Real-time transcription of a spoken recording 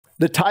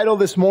The title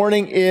this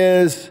morning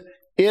is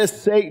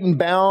Satan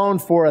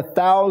Bound for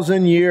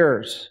 1,000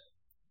 Years?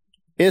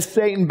 Is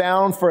Satan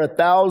bound for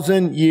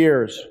 1,000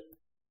 years?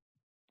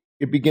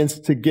 It begins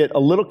to get a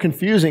little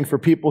confusing for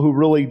people who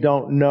really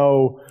don't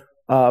know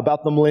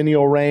about the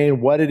millennial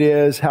reign, what it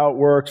is, how it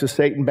works. Is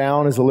Satan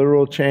bound? Is a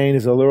literal chain?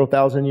 Is a literal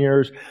 1,000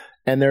 years?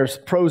 And there's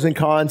pros and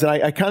cons.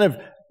 And I kind of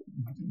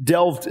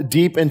delved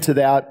deep into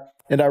that.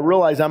 And I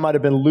realized I might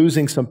have been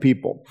losing some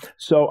people.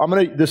 So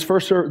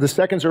the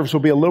second service will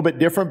be a little bit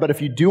different, but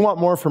if you do want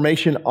more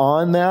information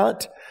on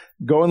that,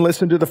 go and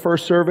listen to the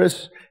first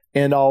service,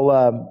 and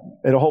it'll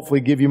hopefully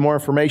give you more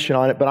information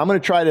on it. But I'm going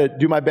to try to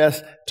do my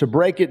best to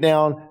break it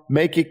down,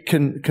 make it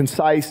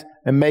concise,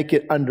 and make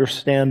it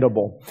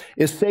understandable.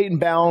 Is Satan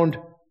bound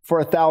for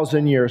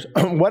 1,000 years?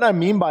 What I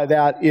mean by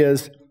that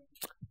is,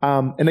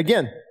 and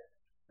again,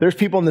 there's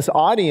people in this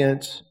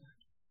audience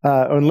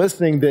and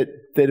listening that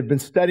have been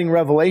studying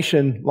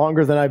Revelation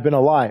longer than I've been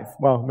alive.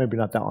 Well, maybe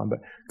not that long, but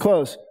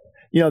close.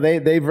 You know,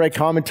 they've read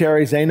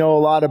commentaries. They know a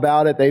lot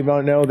about it. They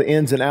don't know the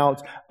ins and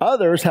outs.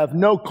 Others have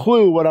no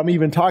clue what I'm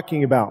even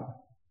talking about.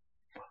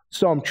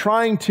 So I'm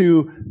trying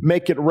to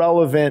make it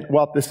relevant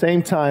while at the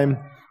same time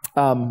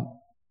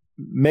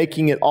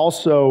making it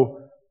also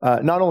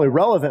not only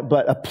relevant,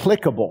 but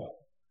applicable.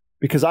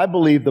 Because I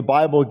believe the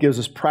Bible gives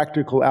us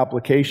practical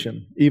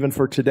application, even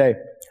for today.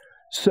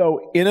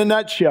 So in a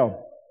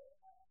nutshell,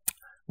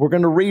 we're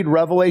going to read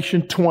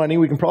Revelation 20.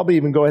 We can probably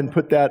even go ahead and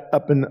put that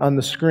up on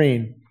the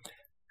screen.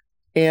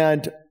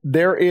 And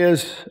there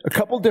is a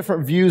couple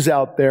different views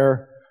out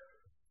there,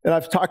 and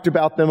I've talked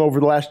about them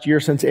over the last year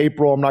since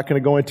April. I'm not going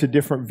to go into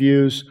different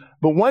views.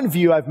 But one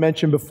view I've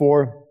mentioned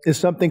before is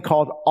something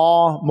called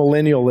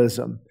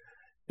amillennialism.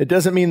 It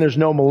doesn't mean there's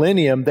no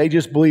millennium. They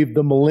just believe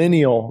the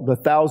millennial, the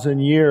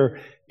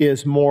 1,000-year,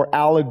 is more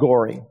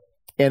allegory.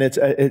 And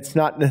it's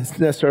not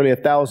necessarily a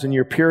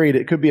 1,000-year period.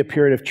 It could be a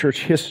period of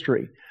church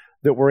history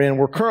that we're in.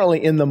 We're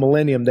currently in the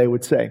millennium, they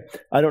would say.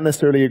 I don't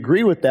necessarily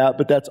agree with that,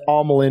 but that's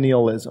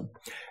amillennialism.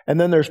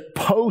 And then there's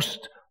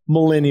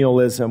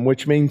post-millennialism,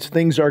 which means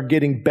things are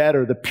getting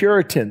better. The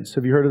Puritans,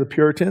 have you heard of the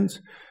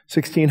Puritans?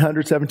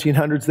 1600s,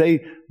 1700s,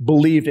 they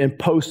believed in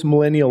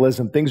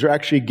post-millennialism. Things are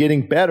actually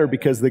getting better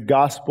because the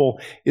gospel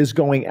is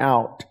going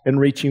out and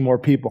reaching more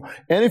people.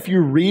 And if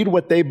you read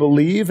what they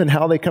believe and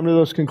how they come to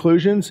those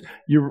conclusions,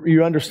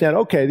 you understand,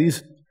 okay,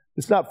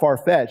 it's not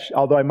far-fetched,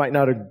 although I might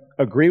not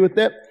agree with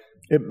it.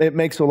 It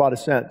makes a lot of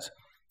sense.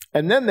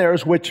 And then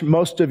there's, which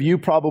most of you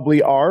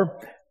probably are,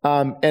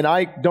 and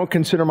I don't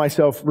consider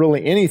myself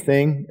really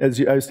anything.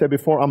 As I said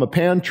before, I'm a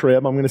pan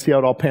trib. I'm going to see how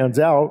it all pans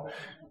out.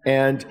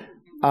 And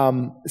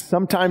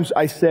sometimes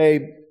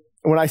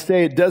when I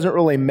say it doesn't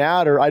really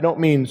matter, I don't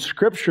mean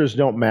scriptures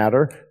don't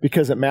matter,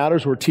 because it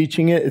matters. We're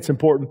teaching it. It's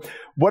important.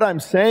 What I'm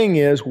saying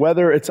is,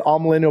 whether it's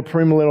amillennial,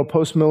 premillennial,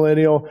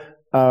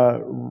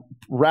 postmillennial,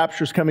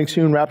 rapture's coming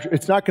soon,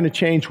 it's not going to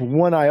change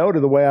one iota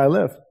the way I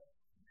live.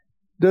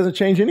 Doesn't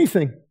change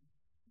anything.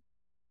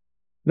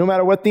 No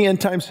matter what the end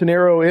time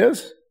scenario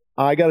is,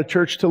 I got a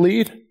church to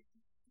lead.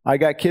 I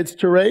got kids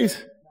to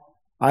raise.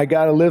 I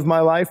got to live my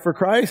life for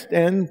Christ.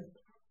 And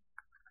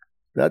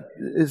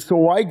so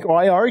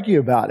why argue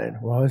about it?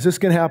 Well, is this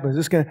going to happen? Is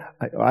this going to?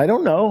 I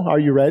don't know. Are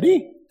you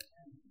ready?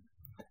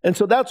 And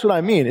so that's what I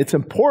mean. It's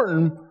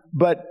important,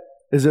 but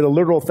is it a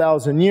literal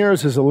 1,000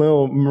 years? Is it a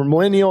little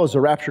millennial? Is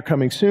the rapture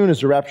coming soon? Is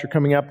the rapture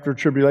coming after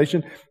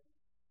tribulation?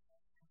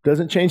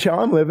 Doesn't change how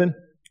I'm living.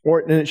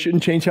 And it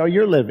shouldn't change how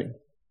you're living.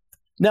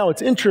 Now,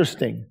 it's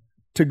interesting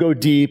to go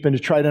deep and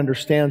to try to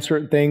understand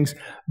certain things,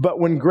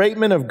 but when great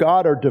men of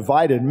God are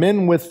divided,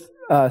 men with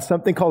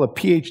something called a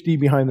PhD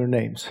behind their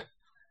names,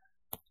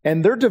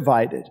 and they're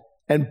divided,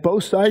 and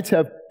both sides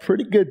have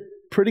pretty good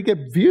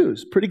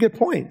views, pretty good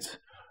points.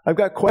 I've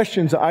got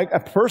questions. I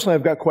personally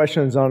have got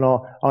questions on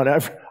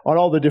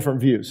all the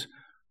different views,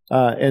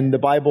 and the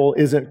Bible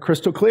isn't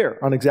crystal clear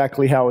on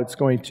exactly how it's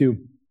going to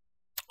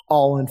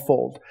all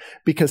unfold,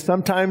 because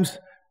sometimes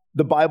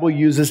the Bible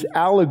uses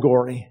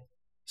allegory.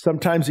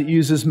 Sometimes it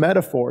uses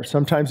metaphor.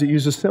 Sometimes it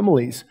uses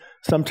similes.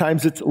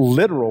 Sometimes it's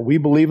literal. We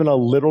believe in a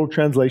literal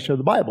translation of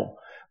the Bible.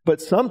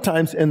 But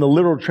sometimes in the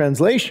literal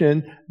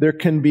translation, there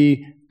can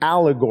be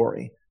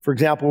allegory. For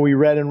example, we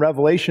read in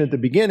Revelation at the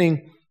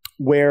beginning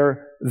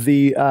where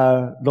the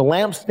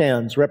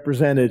lampstands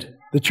represented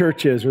the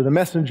churches or the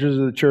messengers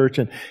of the church.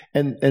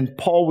 And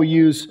Paul will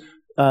use,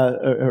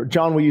 or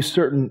John will use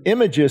certain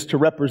images to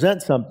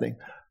represent something.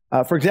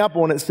 For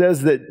example, when it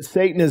says that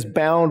Satan is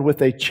bound with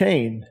a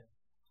chain,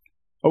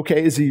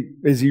 okay, is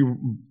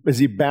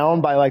he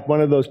bound by like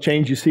one of those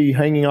chains you see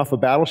hanging off a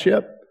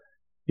battleship?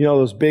 You know,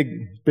 those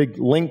big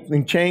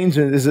lengthening chains?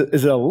 And is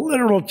it a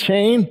literal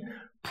chain?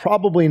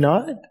 Probably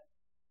not.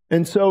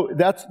 And so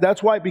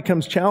that's why it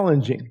becomes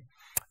challenging.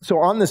 So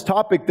on this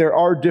topic, there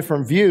are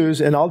different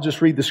views, and I'll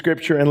just read the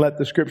scripture and let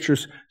the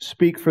scriptures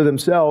speak for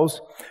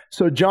themselves.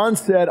 So John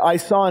said, I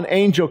saw an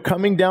angel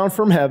coming down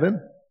from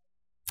heaven.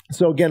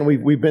 So again,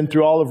 we've been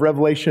through all of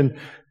Revelation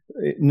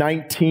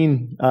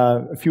 19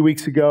 a few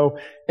weeks ago.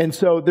 And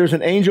so there's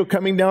an angel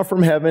coming down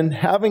from heaven,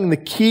 having the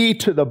key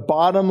to the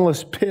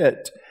bottomless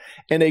pit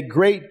and a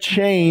great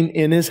chain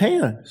in his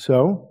hand.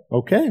 So,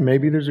 okay,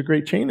 maybe there's a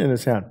great chain in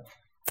his hand.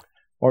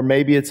 Or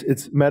maybe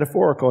it's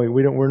metaphorical.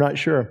 We're not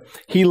sure.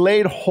 He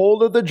laid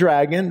hold of the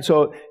dragon.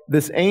 So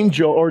this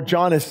angel or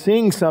John is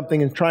seeing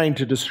something and trying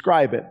to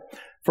describe it.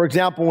 For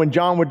example, when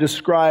John would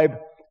describe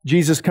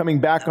Jesus coming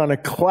back on a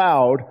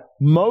cloud,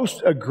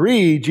 most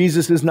agree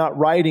Jesus is not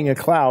riding a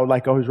cloud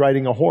like he's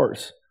riding a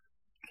horse.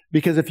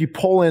 Because if you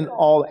pull in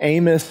all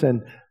Amos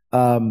and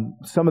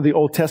some of the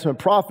Old Testament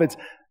prophets,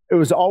 it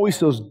was always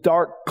those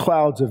dark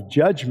clouds of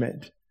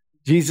judgment.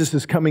 Jesus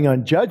is coming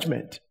on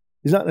judgment.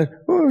 He's not,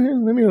 oh, here,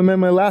 let me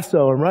amend my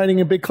lasso. I'm riding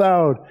a big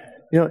cloud.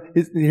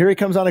 Here he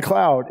comes on a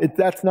cloud.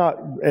 That's not,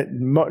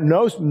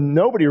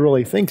 nobody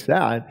really thinks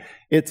that.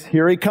 It's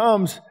here he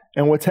comes,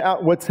 and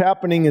what's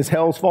happening is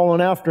hell's falling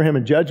after him,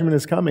 and judgment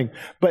is coming.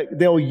 But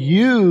they'll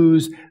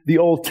use the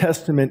Old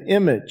Testament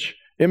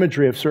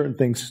imagery of certain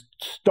things,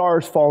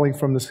 stars falling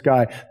from the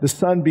sky, the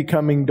sun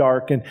becoming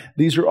dark, and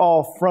these are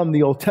all from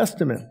the Old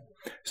Testament.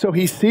 So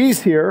he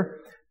sees here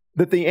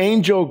that the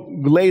angel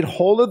laid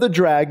hold of the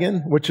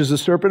dragon, which is the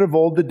serpent of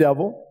old, the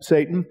devil,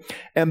 Satan,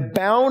 and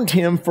bound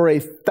him for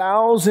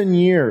 1,000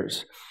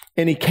 years.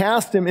 And he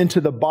cast him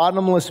into the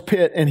bottomless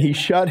pit, and he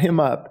shut him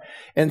up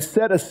and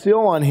set a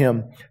seal on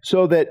him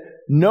so that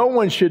no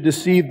one should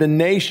deceive the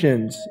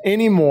nations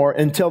anymore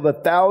until the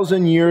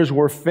 1,000 years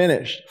were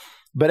finished.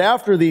 But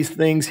after these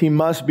things, he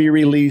must be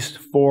released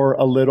for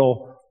a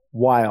little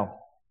while.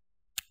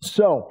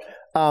 So,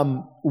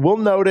 we'll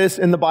notice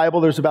in the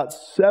Bible there's about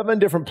 7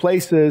 different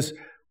places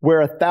where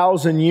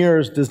 1,000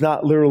 years does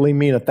not literally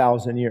mean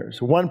 1,000 years.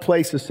 One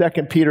place is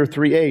 2 Peter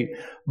 3:8.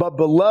 But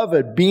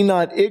beloved, be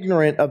not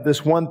ignorant of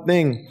this one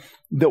thing,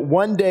 that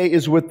one day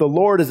is with the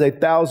Lord as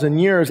 1,000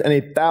 years, and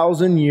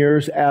 1,000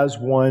 years as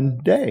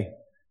one day.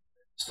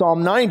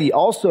 Psalm 90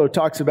 also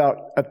talks about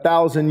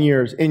 1,000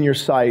 years in your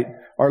sight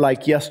are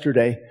like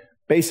yesterday,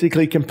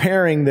 basically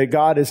comparing that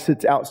God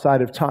sits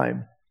outside of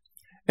time.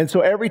 And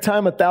so every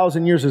time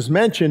 1,000 years is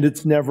mentioned,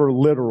 it's never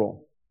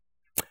literal.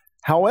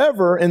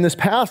 However, in this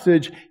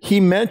passage, he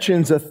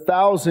mentions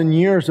 1,000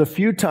 years a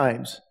few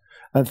times.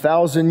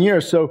 1,000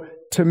 years. So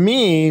to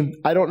me,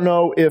 I don't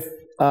know if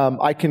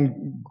I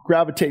can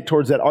gravitate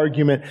towards that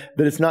argument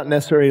that it's not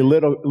necessarily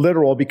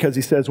literal, because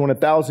he says when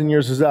 1,000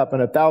 years is up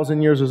and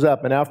 1,000 years is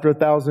up and after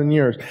 1,000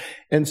 years.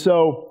 And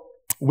so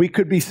we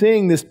could be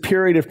seeing this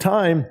period of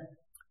time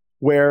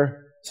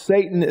where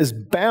Satan is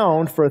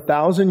bound for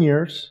 1,000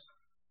 years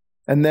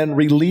and then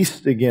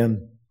released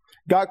again.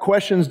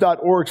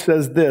 GotQuestions.org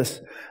says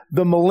this: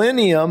 the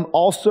millennium,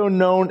 also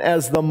known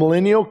as the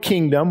millennial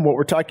kingdom, what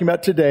we're talking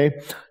about today,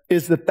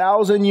 is the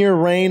 1,000-year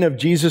reign of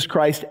Jesus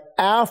Christ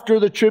after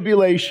the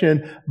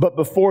tribulation, but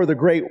before the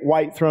great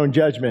white throne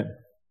judgment.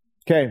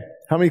 Okay,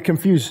 how many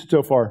confused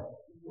so far?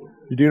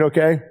 You doing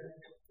okay?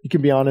 You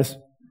can be honest.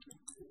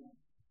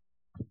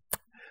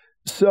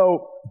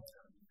 So,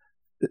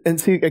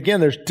 and see, again,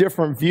 there's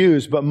different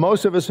views, but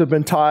most of us have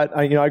been taught,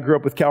 I grew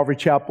up with Calvary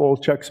Chapel,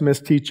 Chuck Smith's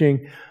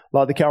teaching, a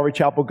lot of the Calvary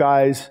Chapel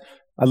guys.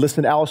 I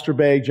listened to Alistair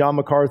Begg, John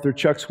MacArthur,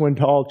 Chuck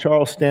Swindoll,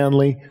 Charles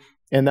Stanley,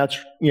 and that's,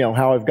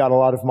 how I've got a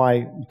lot of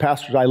my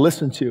pastors I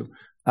listened to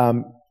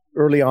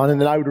early on. And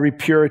then I would read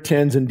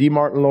Puritans and D.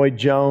 Martin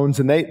Lloyd-Jones,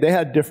 and they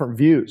had different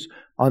views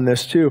on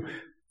this too.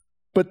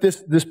 But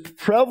this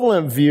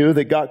prevalent view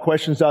that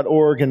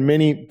GotQuestions.org and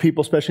many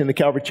people, especially in the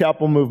Calvary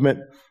Chapel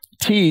movement,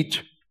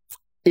 teach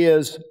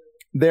is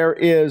there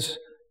is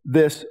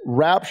this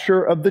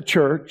rapture of the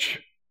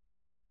church.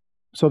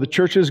 So the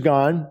church is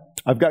gone.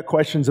 I've got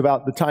questions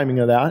about the timing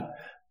of that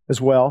as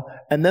well.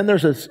 And then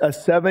there's a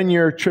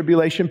 7-year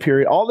tribulation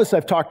period. All this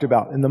I've talked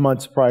about in the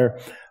months prior.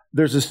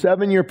 There's a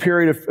 7-year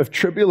period of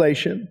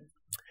tribulation.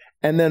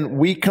 And then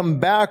we come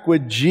back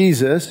with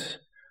Jesus,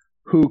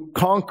 who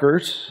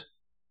conquers,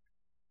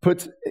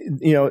 puts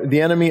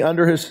the enemy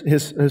under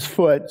his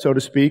foot, so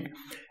to speak.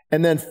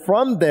 And then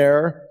from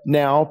there,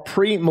 now,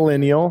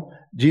 pre-millennial,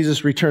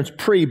 Jesus returns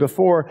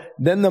before,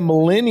 then the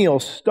millennial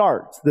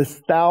starts,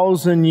 this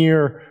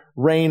 1,000-year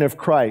reign of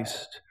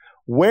Christ,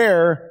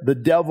 where the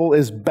devil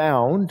is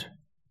bound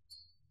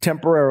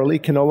temporarily,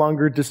 can no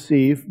longer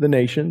deceive the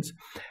nations.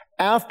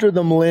 After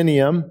the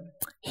millennium,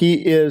 he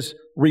is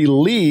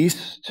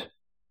released,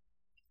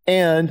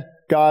 and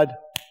God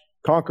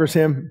conquers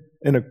him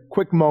in a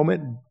quick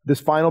moment. The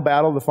final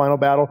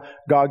battle,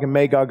 Gog and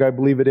Magog, I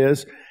believe it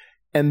is.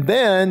 And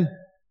then,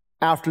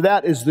 after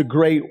that is the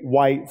great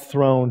white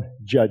throne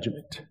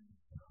judgment.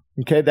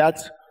 Okay,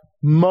 that's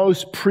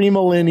most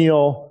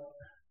premillennial,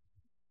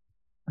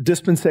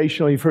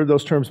 dispensational. You've heard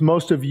those terms.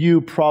 Most of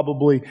you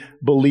probably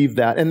believe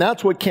that. And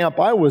that's what camp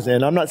I was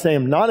in. I'm not saying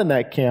I'm not in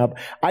that camp.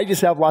 I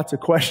just have lots of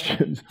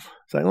questions.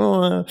 It's like,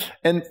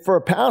 and for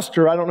a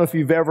pastor, I don't know if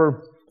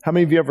how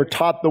many of you ever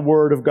taught the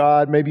Word of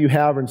God? Maybe you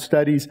have in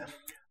studies.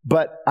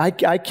 But I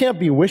can't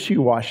be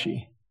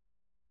wishy-washy.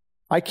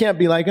 I can't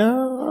be like,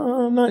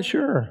 I'm not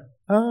sure.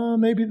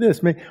 Maybe this.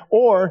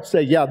 Or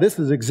say, yeah, this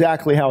is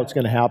exactly how it's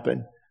going to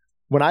happen.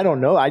 When I don't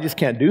know, I just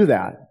can't do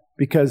that,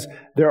 because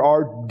there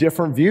are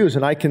different views.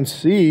 And I can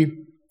see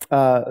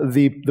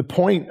the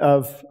point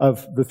of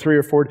the 3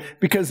 or 4,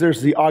 because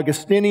there's the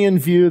Augustinian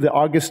view that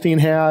Augustine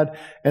had,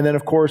 and then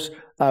of course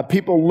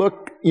people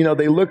look,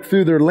 they look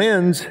through their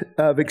lens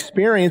of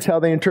experience how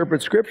they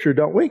interpret Scripture,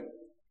 don't we?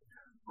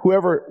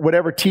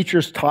 Whatever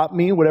teachers taught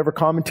me, whatever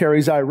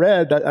commentaries I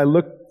read, I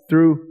looked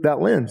through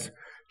that lens.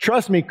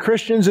 Trust me,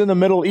 Christians in the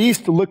Middle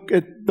East look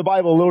at the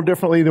Bible a little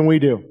differently than we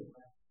do.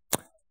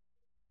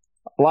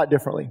 A lot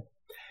differently.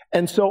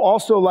 And so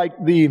also like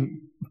the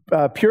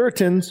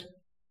Puritans,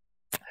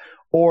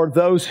 or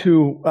those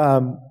who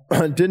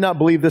did not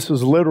believe this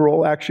was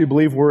literal, actually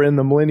believe we're in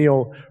the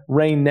millennial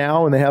reign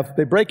now, and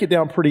they break it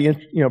down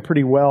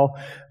pretty well.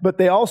 But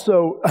they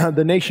also,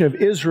 the nation of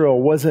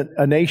Israel wasn't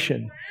a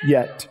nation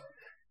yet.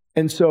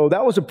 And so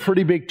that was a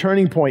pretty big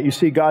turning point. You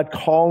see God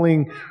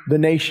calling the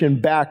nation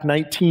back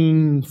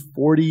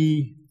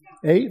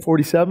 1948,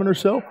 47 or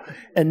so.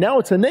 And now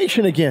it's a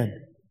nation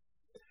again.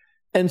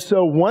 And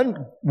so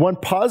one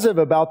positive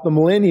about the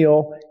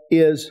millennial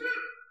is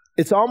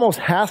it's almost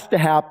has to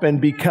happen,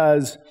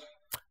 because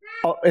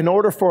in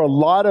order for a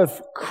lot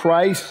of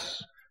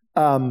Christ's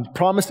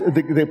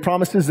the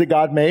promises that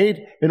God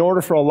made, in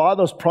order for a lot of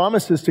those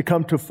promises to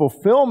come to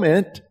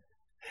fulfillment,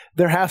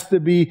 there has to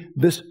be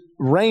this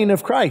reign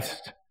of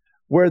Christ,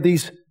 where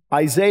these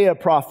Isaiah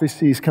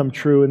prophecies come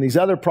true and these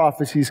other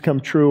prophecies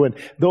come true, and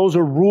those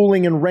are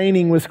ruling and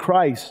reigning with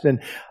Christ.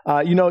 And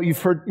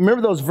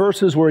remember those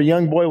verses where a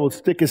young boy will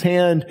stick his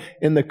hand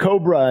in the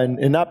cobra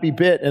and not be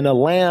bit, and a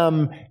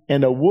lamb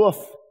and a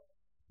wolf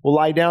will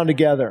lie down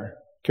together.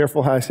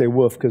 Careful how I say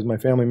wolf, because my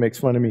family makes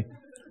fun of me.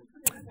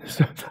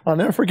 So I'll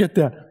never forget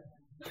that.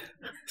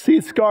 See,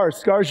 it's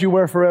scars you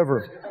wear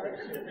forever.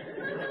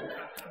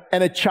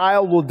 And a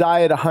child will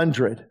die at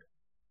 100.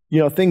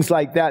 Things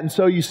like that. And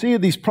so you see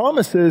these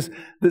promises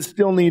that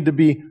still need to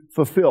be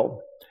fulfilled.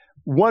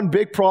 One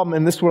big problem,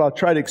 and this is what I'll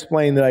try to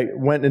explain, that I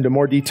went into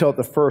more detail at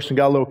the first and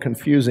got a little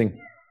confusing.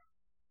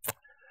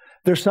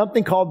 There's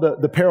something called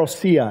the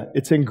parousia.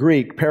 It's in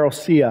Greek,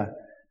 parousia.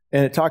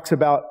 And it talks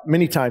about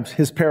many times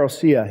his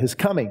parousia, his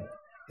coming,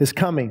 his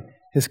coming,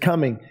 his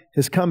coming,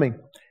 his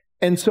coming.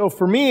 And so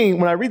for me,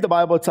 when I read the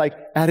Bible, it's like,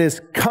 at his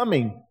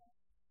coming,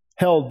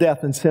 hell,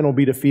 death, and sin will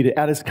be defeated.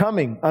 At his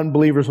coming,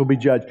 unbelievers will be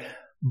judged.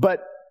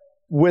 But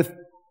with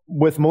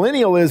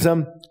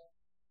millennialism,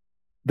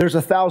 there's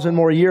 1,000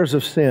 more years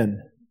of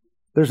sin.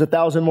 There's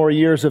 1,000 more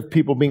years of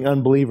people being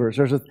unbelievers.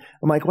 I'm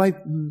like,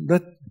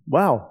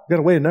 wow, got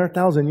to wait another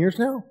 1,000 years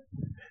now?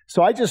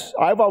 So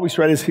I've always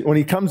read it, when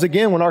he comes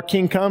again, when our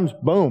King comes,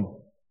 boom,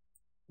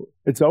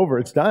 it's over,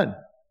 it's done.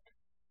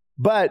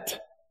 But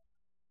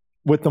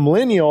with the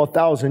millennial,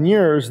 1,000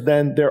 years,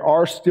 then there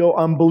are still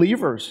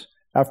unbelievers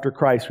after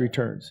Christ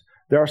returns.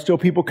 There are still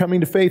people coming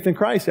to faith in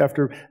Christ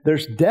after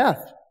there's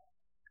death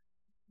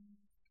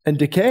and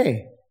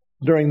decay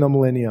during the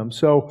millennium.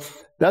 So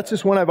that's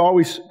just one I've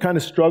always kind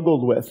of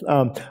struggled with.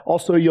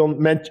 Also,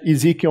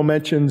 Ezekiel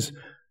mentions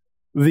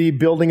the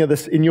building of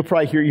this, and you'll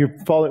probably hear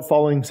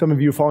some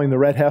of you following the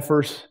red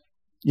heifers,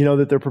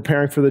 that they're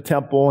preparing for the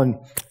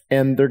temple,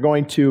 and they're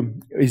going to,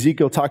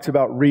 Ezekiel talks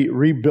about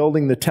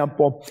rebuilding the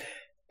temple,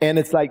 and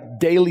it's like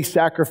daily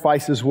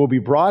sacrifices will be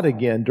brought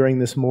again during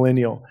this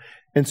millennial.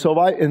 And so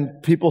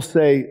and people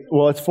say,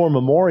 well, it's for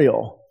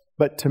memorial.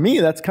 But to me,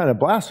 that's kind of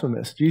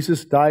blasphemous.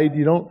 Jesus died,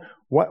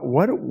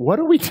 what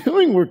are we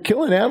doing? We're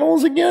killing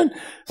animals again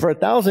for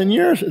 1,000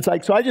 years? It's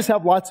like, so I just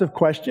have lots of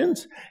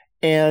questions,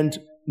 and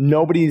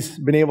nobody's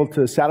been able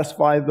to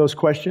satisfy those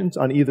questions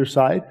on either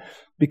side,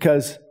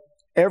 because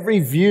every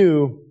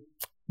view,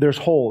 there's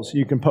holes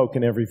you can poke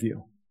in every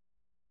view.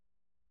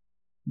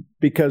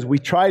 Because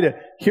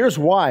here's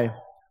why,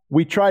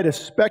 we try to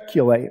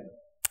speculate.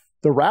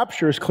 The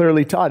rapture is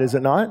clearly taught, is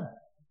it not?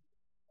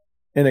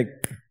 And it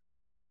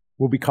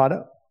will be caught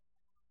up.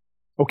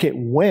 Okay,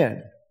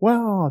 when?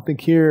 Well, I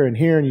think here,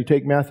 and you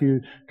take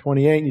Matthew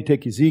 28, and you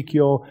take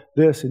Ezekiel,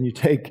 this, and you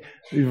take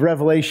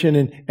Revelation,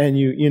 and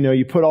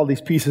you put all these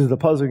pieces of the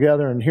puzzle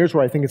together, and here's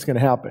where I think it's going to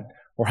happen,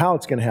 or how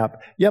it's going to happen.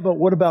 Yeah, but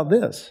what about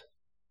this?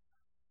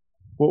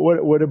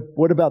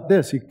 What about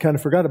this? You kind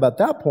of forgot about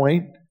that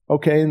point.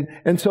 Okay,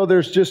 and so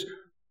there's just,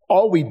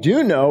 all we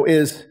do know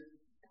is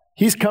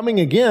he's coming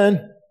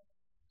again.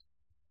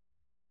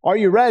 Are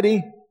you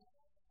ready?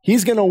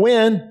 He's going to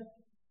win.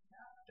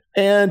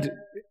 And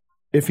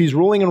if he's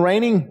ruling and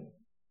reigning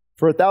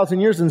for 1,000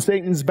 years and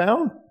Satan's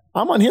bound,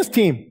 I'm on his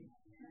team.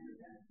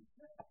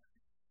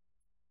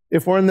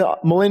 If we're in the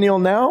millennial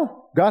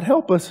now, God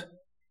help us,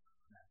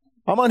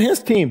 I'm on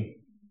his team.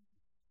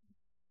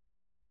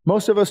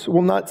 Most of us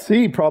will not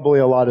see probably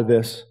a lot of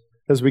this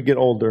as we get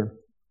older.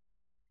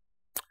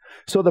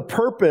 So the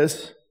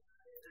purpose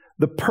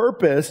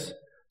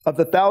of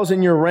the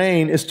 1,000-year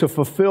reign is to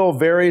fulfill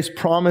various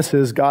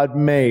promises God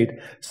made.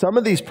 Some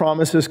of these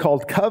promises,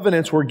 called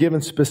covenants, were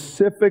given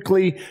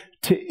specifically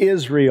to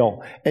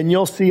Israel. And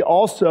you'll see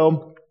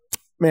also,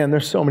 man,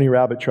 there's so many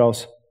rabbit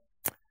trails.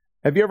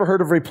 Have you ever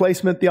heard of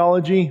replacement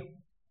theology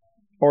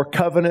or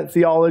covenant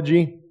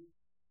theology?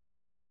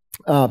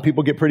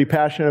 People get pretty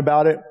passionate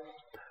about it.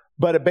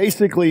 But it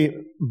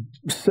basically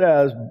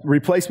says,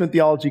 replacement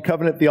theology,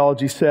 covenant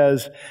theology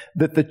says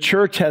that the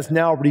church has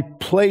now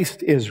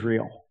replaced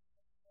Israel.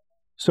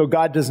 So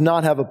God does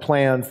not have a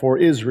plan for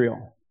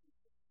Israel.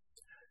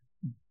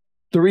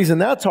 The reason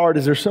that's hard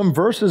is there's some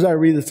verses I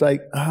read that's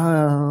like,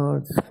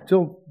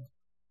 still,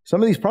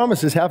 some of these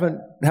promises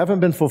haven't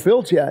been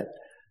fulfilled yet.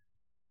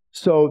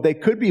 So they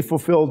could be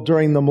fulfilled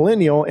during the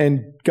millennial,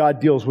 and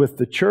God deals with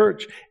the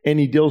church, and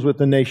He deals with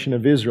the nation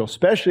of Israel,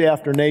 especially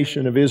after the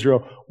nation of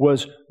Israel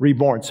was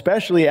reborn,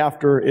 especially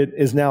after it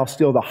is now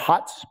still the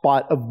hot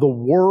spot of the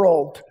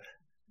world.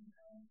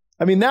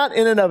 I mean, that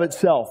in and of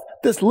itself,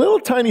 this little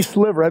tiny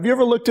sliver, have you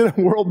ever looked at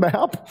a world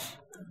map?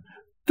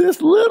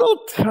 This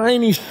little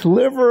tiny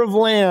sliver of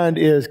land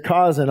is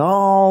causing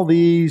all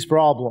these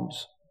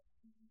problems.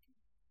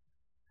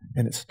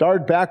 And it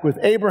started back with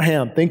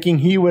Abraham, thinking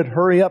he would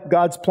hurry up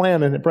God's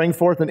plan and bring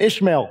forth an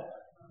Ishmael.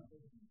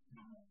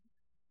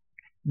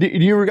 Do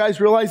you guys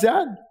realize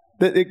that?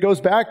 That it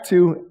goes back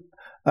to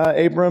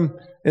Abram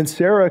and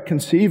Sarah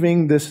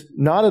conceiving this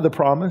not of the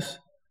promise,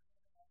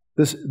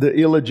 the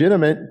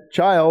illegitimate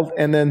child,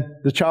 and then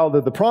the child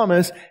of the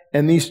promise,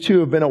 and these two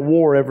have been at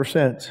war ever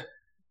since.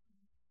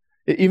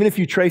 Even if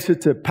you trace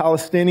it to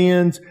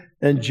Palestinians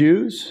and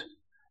Jews,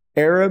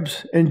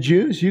 Arabs and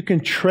Jews, you can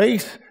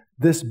trace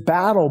this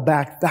battle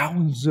back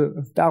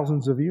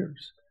thousands of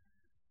years.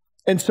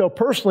 And so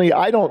personally,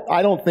 I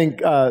don't think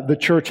the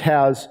church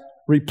has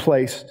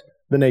replaced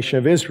the nation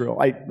of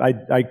Israel.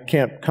 I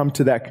can't come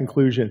to that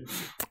conclusion,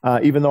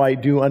 even though I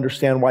do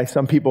understand why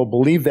some people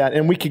believe that.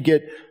 And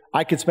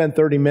I could spend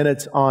 30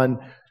 minutes on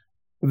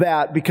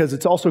that because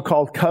it's also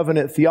called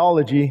covenant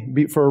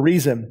theology for a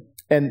reason.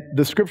 And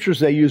the scriptures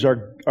they use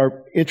are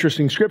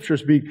interesting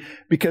scriptures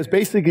because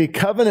basically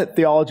covenant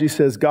theology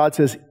says, God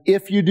says,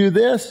 if you do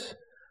this,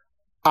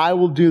 I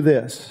will do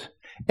this.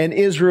 And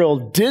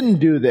Israel didn't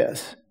do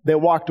this. They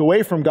walked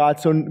away from God,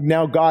 so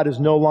now God is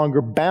no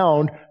longer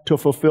bound to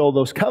fulfill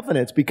those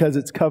covenants because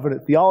it's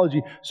covenant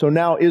theology. So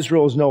now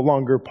Israel is no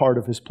longer part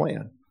of His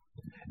plan.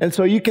 And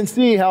so you can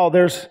see how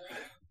there's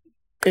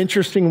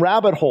interesting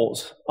rabbit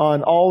holes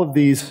on all of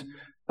these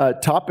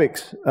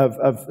topics, of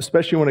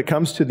especially when it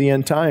comes to the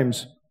end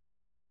times.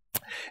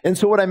 And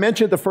so what I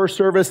mentioned at the first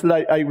service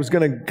that I was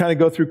going to kind of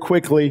go through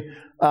quickly,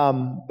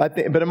 but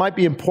it might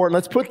be important.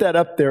 Let's put that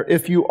up there.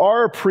 If you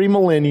are a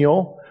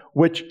premillennial,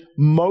 which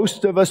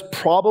most of us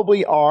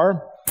probably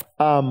are,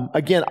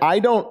 again,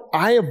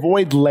 I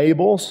avoid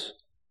labels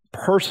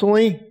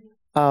personally.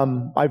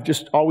 I've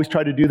just always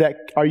tried to do that.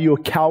 Are you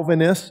a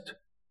Calvinist?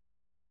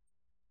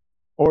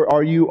 Or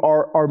are you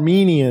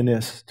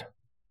Arminianist?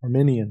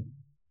 Arminian.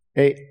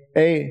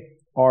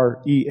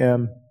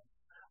 A-R-E-M.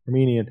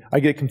 Armenian. I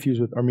get confused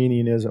with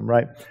Armenianism,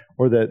 right?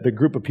 Or the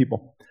group of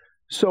people.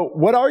 So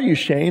what are you,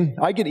 Shane?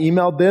 I get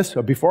emailed this.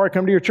 Before I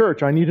come to your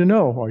church, I need to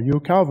know, are you a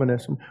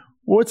Calvinist?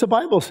 What's the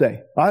Bible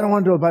say? I don't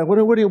want to do a Bible.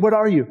 What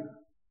are you?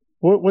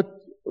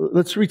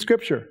 Let's read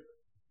Scripture.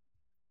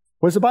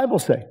 What does the Bible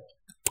say?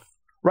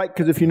 Right,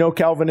 because if you know,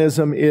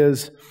 Calvinism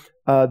is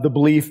the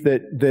belief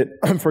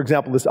that, for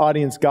example, this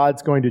audience,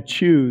 God's going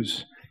to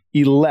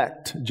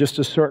elect just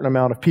a certain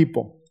amount of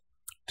people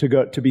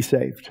to be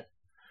saved.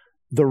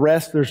 The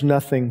rest, there's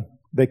nothing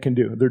they can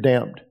do. They're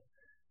damned.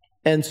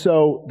 And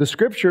so the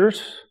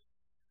scriptures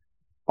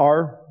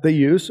they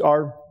use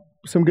are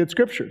some good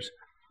scriptures.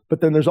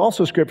 But then there's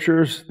also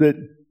scriptures that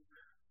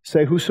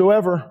say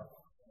whosoever.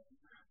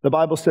 The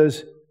Bible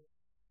says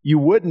you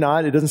would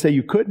not. It doesn't say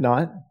you could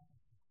not.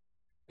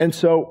 And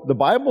so the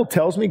Bible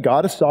tells me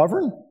God is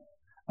sovereign.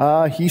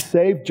 He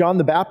saved John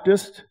the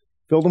Baptist,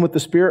 filled him with the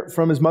Spirit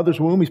from his mother's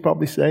womb. He's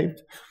probably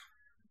saved.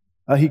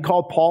 He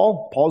called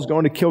Paul. Paul's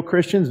going to kill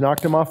Christians,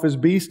 knocked him off his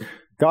beast.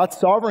 God's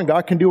sovereign.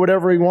 God can do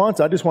whatever He wants.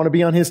 I just want to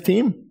be on His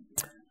team.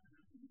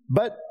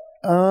 But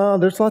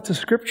there's lots of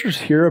scriptures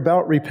here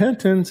about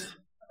repentance.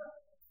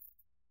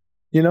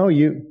 You know,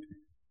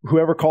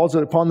 whoever calls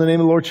it upon the name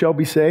of the Lord shall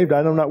be saved. I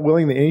am not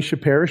willing that any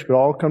should perish, but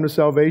all come to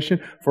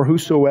salvation. For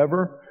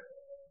whosoever,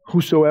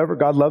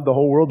 God loved the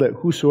whole world, that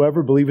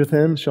whosoever believeth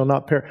Him shall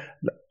not perish.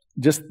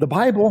 Just the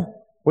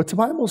Bible. What's the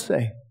Bible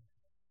say?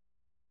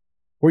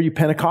 Were you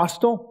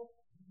Pentecostal?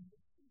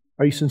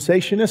 Are you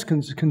cessationist,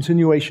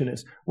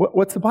 continuationist?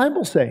 What's the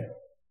Bible say?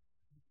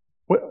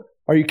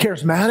 Are you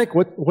charismatic?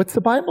 What's the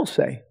Bible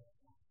say?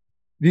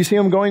 Do you see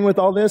I'm going with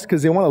all this?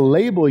 Because they want to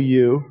label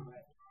you.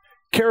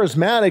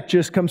 Charismatic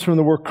just comes from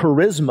the word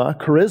charisma.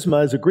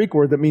 Charisma is a Greek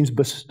word that means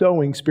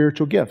bestowing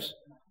spiritual gifts.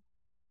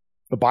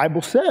 The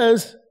Bible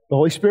says the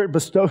Holy Spirit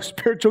bestows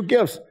spiritual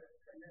gifts.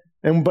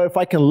 But if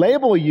I can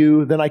label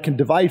you, then I can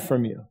divide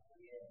from you.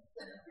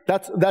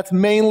 That's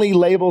mainly,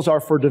 labels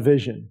are for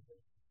division,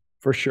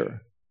 for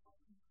sure.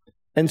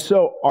 And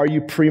so, are you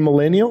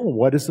premillennial?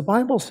 What does the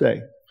Bible say?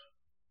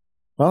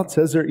 Well, it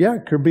says there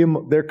could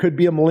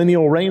be a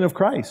millennial reign of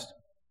Christ.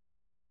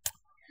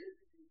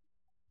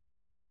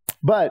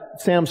 But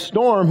Sam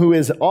Storm, who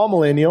is all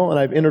millennial, and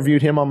I've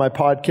interviewed him on my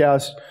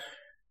podcast,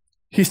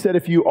 He said,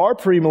 if you are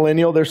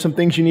premillennial, there's some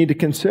things you need to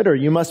consider.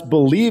 You must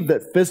believe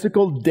that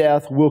physical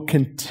death will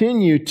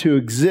continue to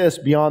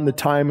exist beyond the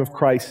time of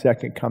Christ's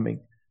second coming.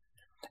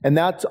 And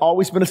that's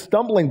always been a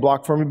stumbling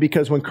block for me,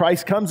 because when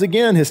Christ comes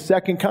again, his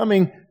second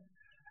coming,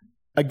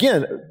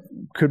 again,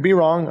 could be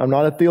wrong, I'm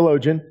not a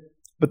theologian,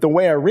 but the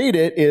way I read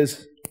it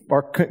is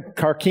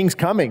our king's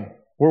coming.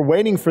 We're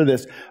waiting for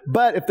this.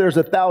 But if there's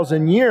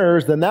 1,000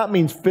 years, then that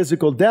means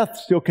physical death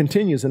still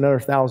continues another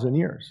 1,000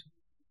 years.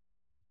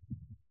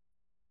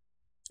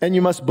 And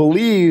you must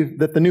believe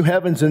that the new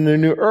heavens and the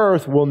new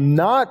earth will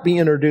not be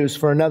introduced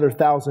for another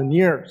 1,000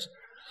 years.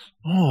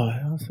 Oh,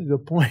 that's a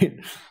good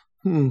point.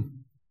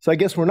 So I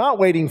guess we're not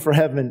waiting for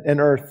heaven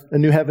and earth, the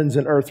new heavens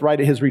and earth right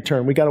at his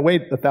return. We got to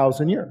wait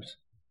 1,000 years.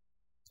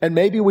 And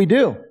maybe we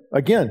do.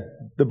 Again,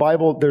 the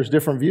Bible, there's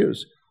different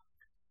views.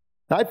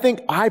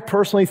 I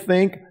personally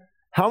think,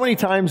 how many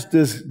times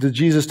does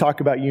Jesus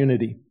talk about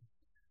unity?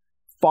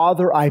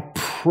 Father, I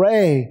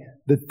pray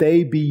that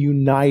they be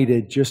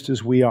united just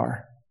as we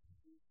are.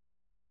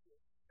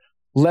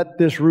 Let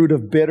this root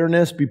of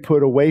bitterness be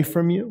put away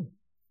from you.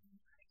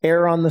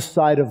 Err on the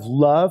side of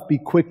love. Be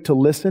quick to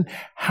listen.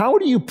 How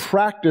do you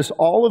practice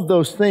all of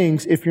those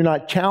things if you're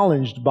not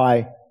challenged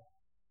by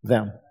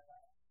them?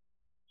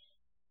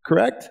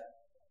 Correct?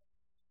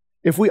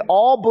 If we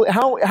all,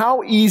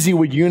 how easy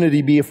would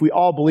unity be if we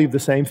all believed the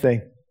same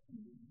thing?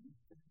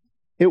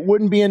 It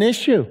wouldn't be an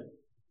issue.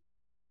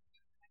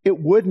 It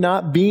would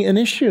not be an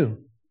issue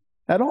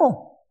at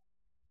all.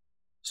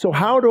 So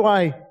how do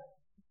I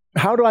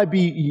be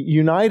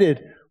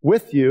united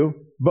with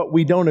you, but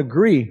we don't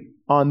agree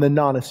on the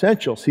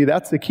non-essentials? See,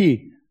 that's the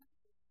key.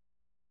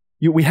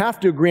 We have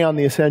to agree on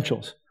the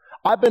essentials.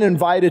 I've been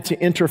invited to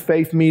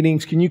interfaith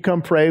meetings. Can you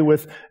come pray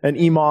with an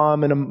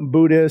imam and a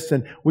Buddhist?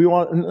 And we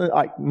want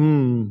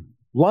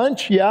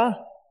lunch, yeah.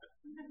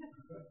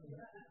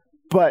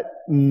 But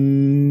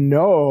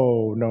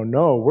no.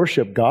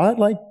 Worship God?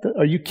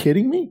 Are you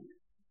kidding me?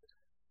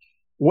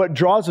 What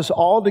draws us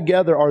all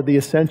together are the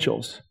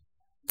essentials.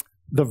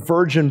 The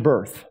virgin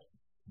birth.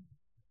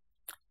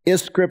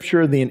 Is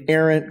Scripture the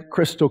inerrant,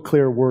 crystal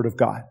clear Word of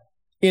God?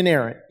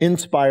 Inerrant,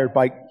 inspired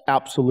by,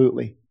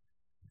 absolutely.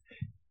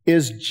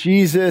 Is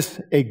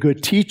Jesus a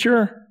good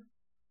teacher,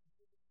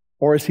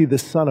 or is he the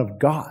Son of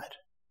God?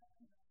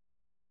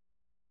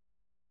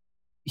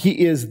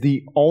 He is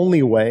the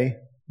only way,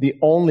 the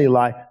only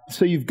life.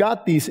 So you've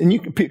got these, and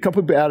a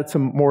couple people added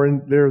some more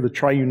in there, the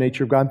triune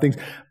nature of God and things.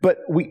 But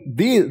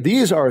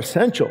these are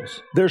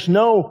essentials. There's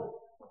no,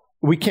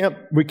 we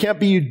can't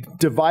be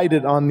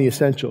divided on the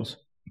essentials.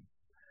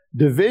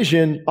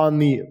 Division on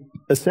the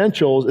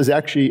essentials is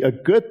actually a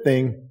good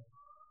thing,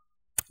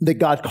 that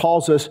God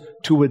calls us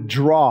to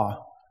withdraw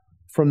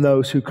from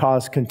those who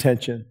cause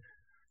contention.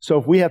 So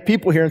if we have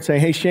people here and say,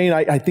 hey, Shane,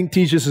 I think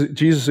Jesus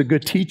is a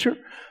good teacher,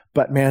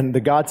 but man, the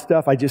God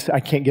stuff, I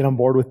can't get on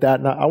board with that.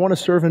 And I want to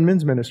serve in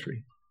men's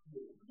ministry.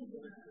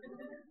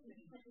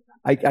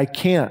 I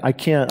can't.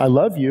 I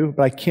love you,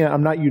 but I can't.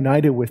 I'm not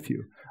united with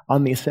you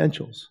on the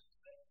essentials.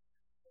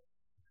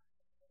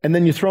 And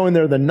then you throw in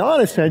there the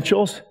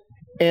non-essentials,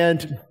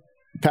 and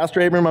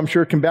Pastor Abraham, I'm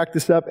sure, can back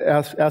this up.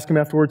 Ask him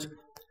afterwards.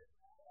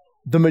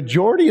 The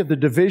majority of the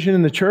division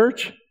in the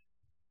church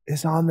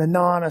is on the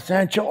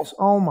non-essentials.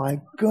 Oh my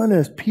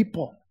goodness,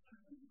 people.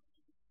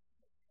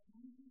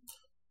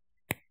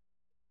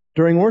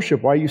 During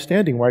worship, why are you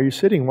standing? Why are you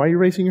sitting? Why are you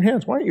raising your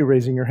hands? Why aren't you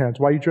raising your hands?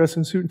 Why are you dressed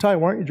in suit and tie?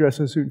 Why aren't you dressed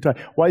in suit and tie?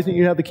 Why isn't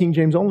you have the King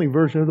James only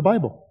version of the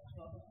Bible?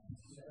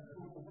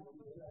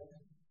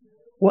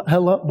 What?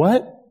 Hello?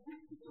 What?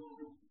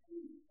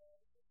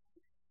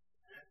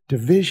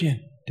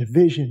 Division.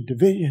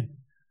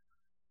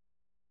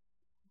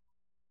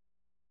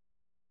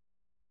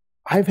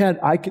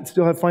 I can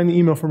still find the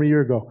email from a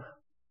year ago.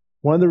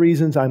 One of the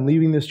reasons I'm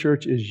leaving this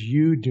church is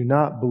you do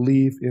not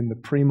believe in the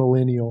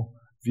premillennial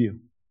view.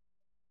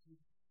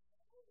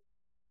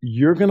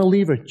 You're going to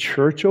leave a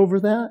church over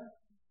that?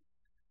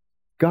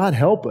 God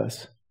help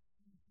us.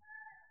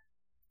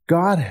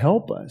 God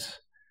help us.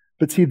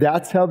 But see,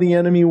 that's how the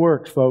enemy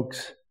works,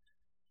 folks.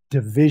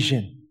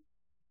 Division.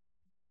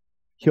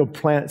 He'll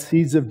plant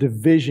seeds of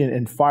division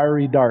and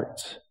fiery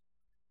darts.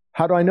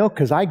 How do I know?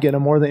 Because I get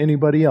them more than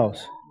anybody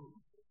else.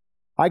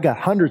 I got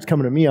hundreds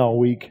coming to me all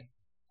week.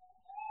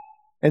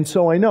 And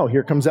so I know,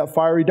 here comes that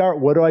fiery dart.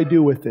 What do I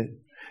do with it?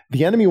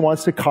 The enemy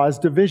wants to cause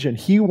division.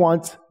 He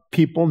wants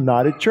people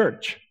not at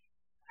church,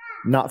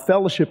 not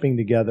fellowshipping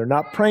together,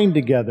 not praying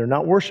together,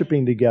 not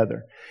worshiping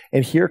together.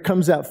 And here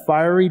comes that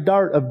fiery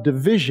dart of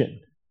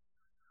division.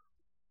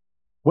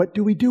 What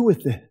do we do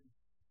with it?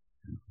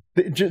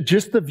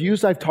 Just the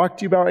views I've talked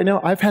to you about right now,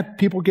 I've had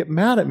people get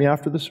mad at me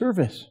after the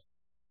service.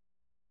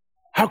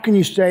 How can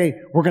you say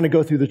we're going to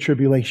go through the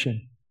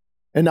tribulation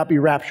and not be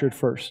raptured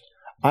first?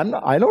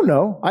 I don't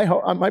know. I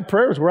hope my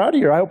prayers we're out of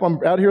here. I hope I'm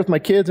out of here with my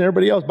kids and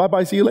everybody else.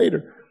 Bye-bye, see you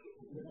later.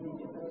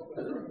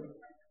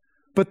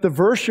 But the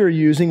verse you're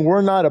using,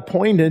 we're not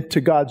appointed to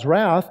God's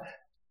wrath,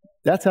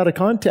 that's out of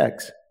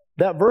context.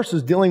 That verse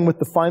is dealing with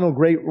the final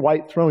great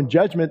white throne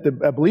judgment.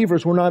 The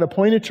believers were not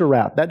appointed to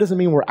wrath. That doesn't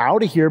mean we're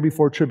out of here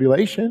before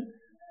tribulation.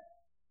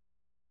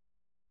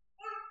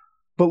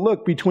 But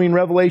look, between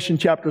Revelation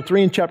chapter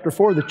 3 and chapter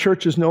 4, the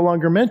church is no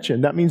longer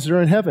mentioned. That means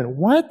they're in heaven.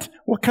 What?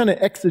 What kind of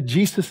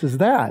exegesis is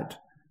that?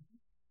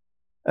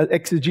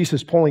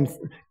 Exegesis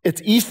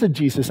it's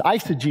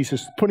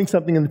eisegesis, putting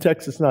something in the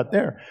text that's not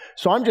there.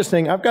 So I'm just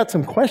saying, I've got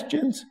some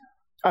questions.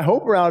 I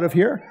hope we're out of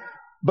here.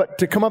 But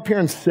to come up here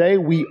and say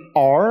we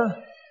are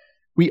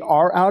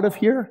out of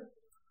here?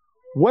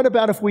 What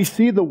about if we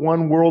see the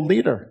one world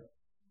leader?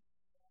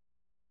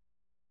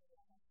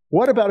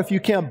 What about if you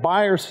can't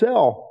buy or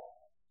sell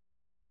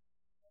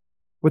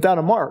without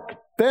a mark?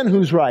 Then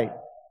who's right?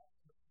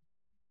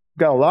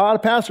 Got a lot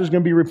of pastors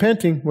going to be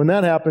repenting when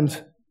that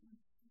happens.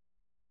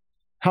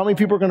 How many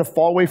people are going to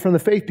fall away from the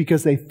faith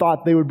because they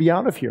thought they would be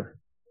out of here?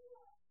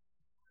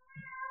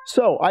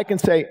 So I can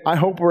say, I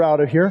hope we're out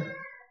of here.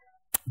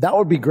 That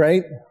would be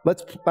great.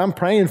 I'm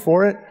praying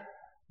for it.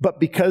 But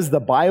because the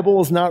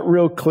Bible is not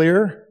real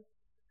clear,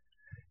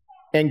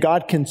 and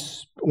God can,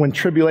 when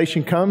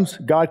tribulation comes,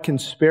 God can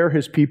spare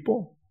His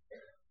people.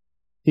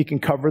 He can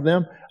cover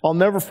them. I'll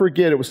never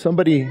forget, it was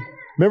somebody,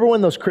 remember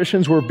when those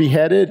Christians were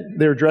beheaded?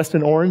 They were dressed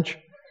in orange,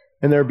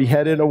 and they were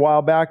beheaded a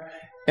while back.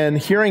 And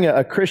hearing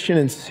a Christian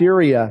in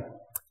Syria,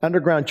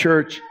 underground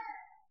church,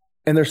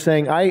 and they're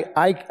saying, I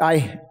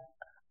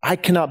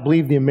cannot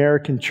believe the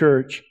American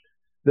church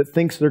that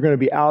thinks they're going to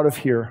be out of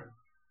here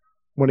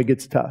when it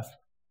gets tough.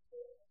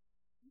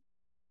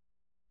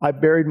 I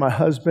buried my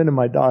husband and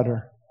my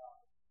daughter,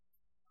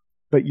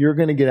 but you're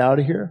going to get out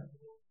of here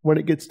when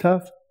it gets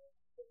tough?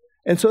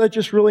 And so that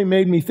just really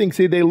made me think,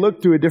 see, they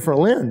look through a different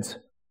lens.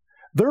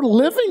 They're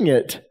living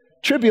it.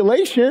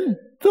 Tribulation,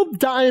 they'll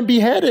die and be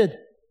beheaded.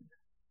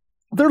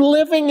 They're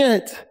living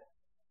it.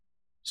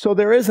 So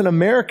there is an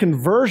American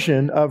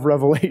version of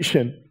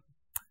Revelation.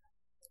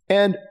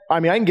 And I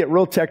mean, I can get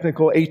real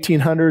technical,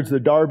 1800s, the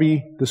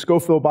Darby, the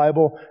Scofield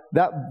Bible,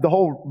 the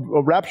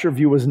whole rapture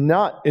view was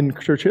not in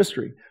church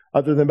history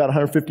other than about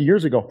 150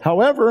 years ago.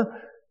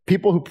 However,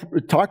 people who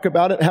talk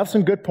about it have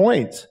some good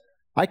points.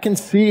 I can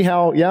see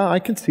how, I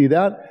can see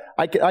that.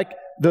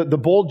 The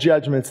bowl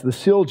judgments, the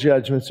seal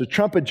judgments, the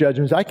trumpet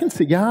judgments, I can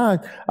see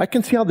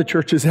how the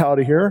church is out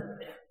of here.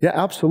 Yeah,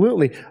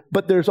 absolutely.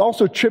 But there's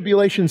also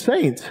tribulation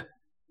saints.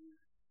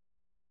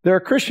 There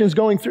are Christians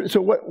going through. So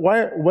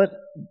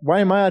why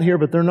am I out here,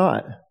 but they're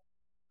not?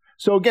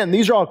 So again,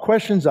 these are all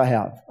questions I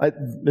have.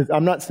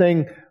 I'm not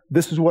saying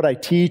this is what I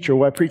teach or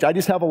what I preach. I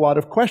just have a lot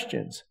of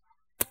questions.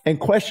 And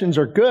questions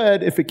are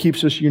good if it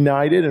keeps us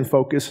united and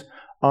focused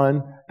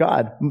on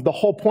God. The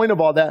whole point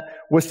of all that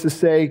was to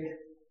say,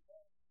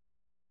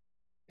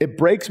 it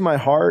breaks my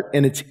heart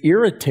and it's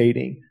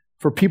irritating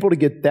for people to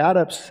get that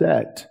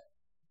upset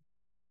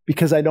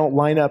because I don't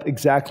line up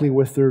exactly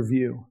with their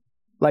view.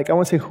 Like, I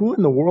want to say, who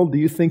in the world do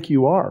you think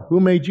you are?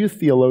 Who made you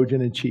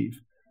theologian in chief?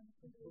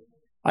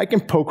 I can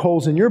poke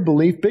holes in your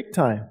belief big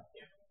time.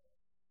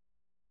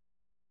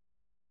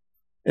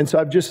 And so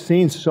I've just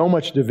seen so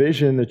much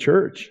division in the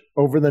church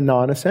over the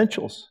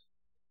non-essentials.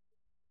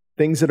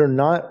 Things that are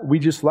not, we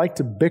just like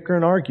to bicker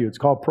and argue. It's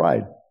called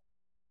pride.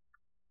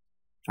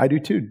 I do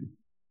too.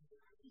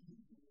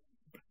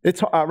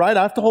 It's right.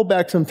 I have to hold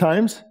back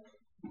sometimes.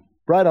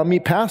 Right. I'll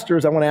meet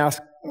pastors. I want to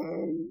ask,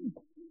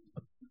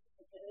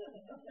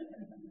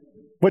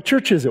 what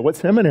church is it? What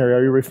seminary?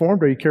 Are you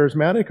Reformed? Are you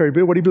Charismatic?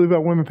 What do you believe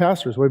about women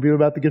pastors? What do you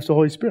believe about the gifts of the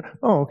Holy Spirit?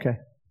 Oh, okay.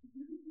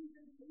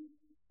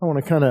 I want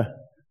to kind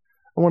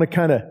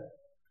of,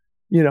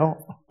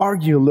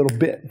 argue a little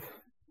bit.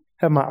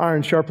 Have my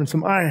iron sharpen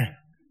some iron.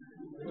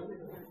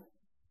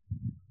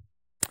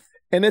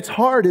 And it's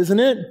hard, isn't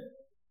it?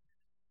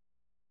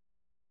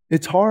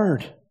 It's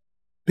hard.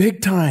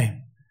 Big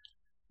time.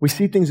 We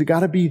see things that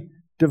got to be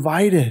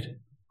divided.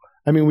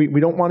 I mean, we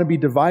don't want to be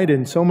divided,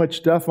 and so much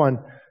stuff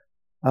on,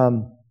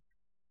 and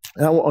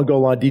I won't go a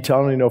lot of detail. I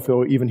don't even know if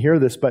you'll even hear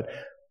this, but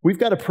we've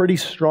got a pretty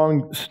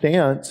strong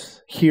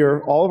stance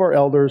here. All of our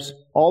elders,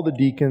 all the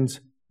deacons,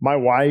 my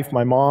wife,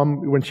 my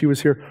mom, when she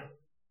was here,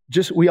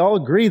 we all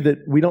agree that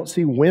we don't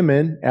see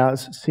women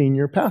as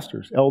senior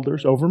pastors,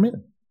 elders over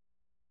men.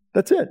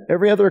 That's it.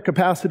 Every other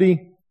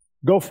capacity,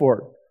 go for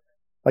it.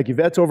 Like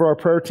Yvette's over our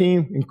prayer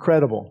team,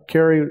 incredible.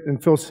 Carrie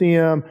and Phil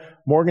Siam,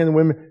 Morgan and the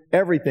women,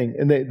 everything.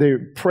 And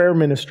the prayer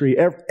ministry,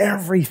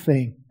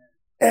 everything.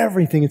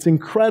 It's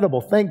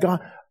incredible. Thank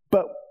God.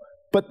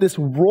 But this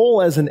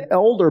role as an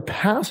elder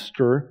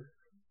pastor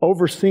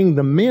overseeing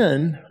the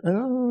men,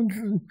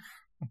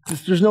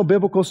 there's no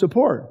biblical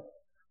support.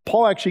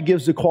 Paul actually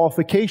gives the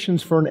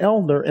qualifications for an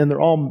elder, and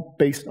they're all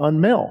based on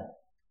male.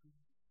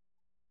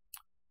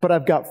 But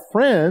I've got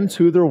friends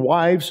who their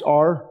wives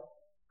are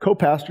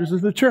co-pastors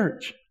of the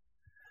church.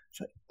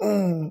 It's like,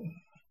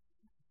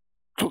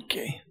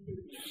 okay.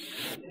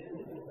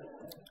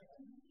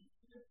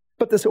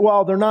 But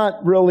they're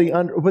not really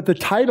under, but the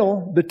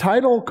title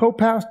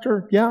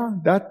co-pastor,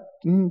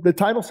 the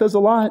title says a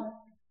lot.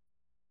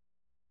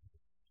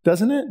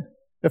 Doesn't it?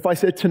 If I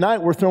said,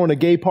 tonight we're throwing a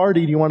gay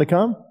party, do you want to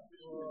come?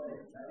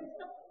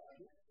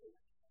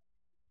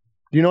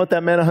 Do you know what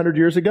that meant 100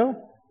 years ago?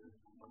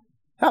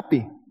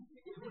 Happy.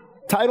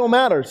 Title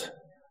matters.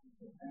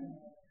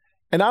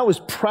 And I was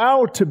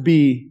proud to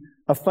be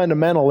a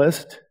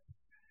fundamentalist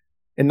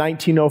in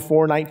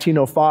 1904,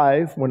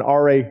 1905, when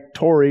R.A.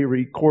 Torrey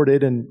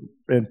recorded and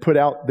put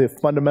out the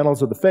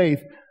fundamentals of the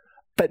faith.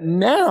 But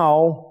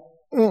now,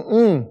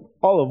 I'll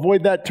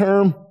avoid that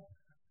term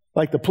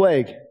like the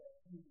plague.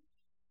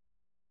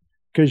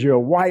 Because you're a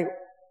white-wing,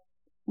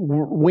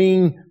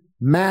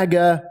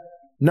 MAGA,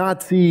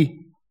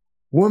 Nazi,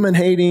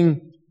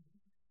 woman-hating,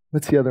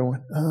 what's the other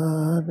one?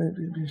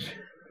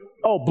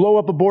 Blow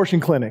up abortion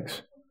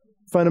clinics.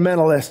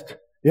 Fundamentalist.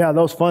 Yeah,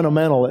 those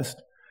fundamentalists.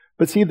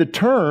 But see, the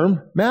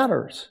term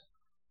matters.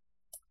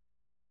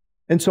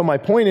 And so my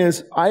point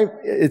is,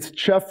 it's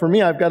tough for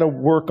me. I've got to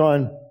work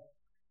on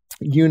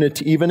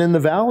unity. Even in the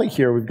valley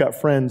here, we've got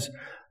friends.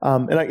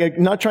 And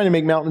I'm not trying to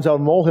make mountains out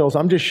of molehills.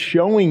 I'm just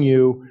showing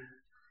you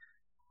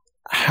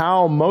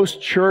how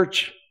most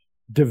church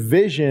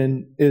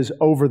division is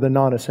over the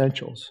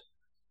non-essentials.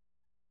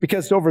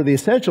 Because over the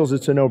essentials,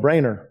 it's a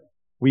no-brainer.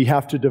 We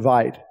have to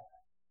divide.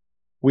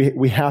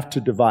 We have to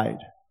divide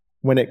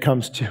when it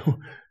comes to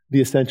the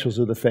essentials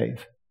of the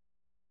faith.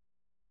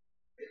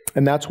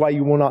 And that's why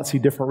you will not see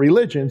different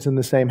religions in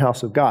the same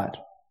house of God.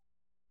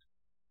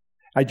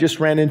 I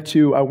want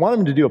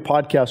him to do a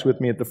podcast with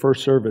me at the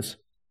first service.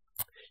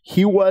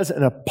 He was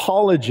an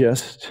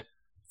apologist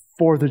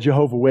for the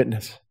Jehovah's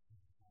Witness.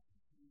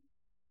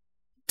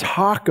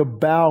 Talk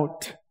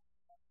about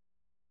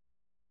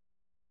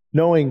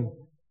knowing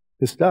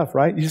this stuff,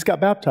 right? You just got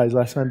baptized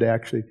last Sunday,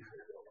 actually.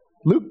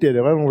 Luke did it.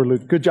 I don't know where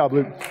Luke. Good job,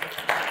 Luke.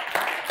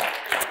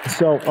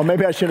 So,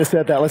 maybe I shouldn't have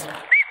said that.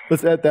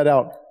 Let's edit that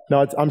out.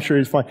 No, I'm sure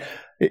he's fine.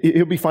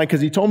 He'll be fine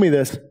because he told me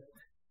this.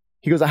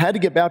 He goes, I had to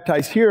get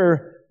baptized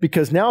here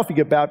because now if you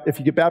get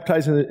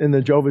baptized in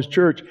the Jehovah's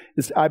Church,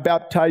 I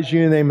baptize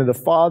you in the name of the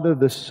Father,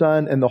 the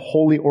Son, and the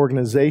Holy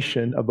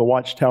Organization of the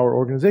Watchtower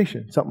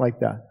Organization. Something like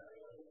that.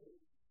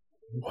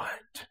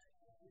 What?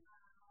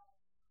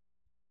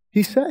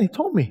 He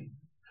told me.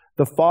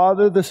 The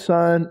Father, the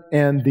Son,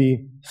 and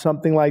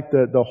something like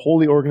the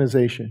Holy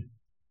Organization.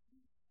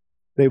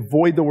 They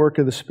void the work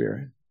of the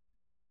Spirit.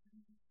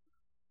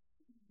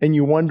 And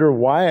you wonder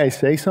why I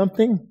say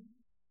something?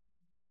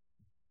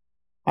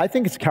 I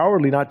think it's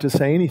cowardly not to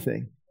say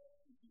anything.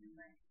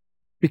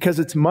 Because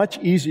it's much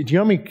easier. Do you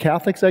know how many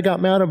Catholics I got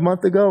mad a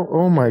month ago?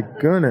 Oh my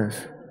goodness.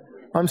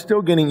 I'm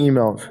still getting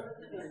emails.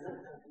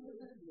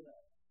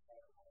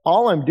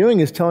 All I'm doing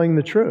is telling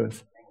the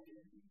truth.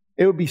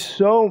 It would be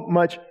so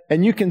much,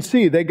 and you can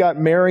see they got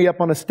Mary up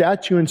on a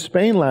statue in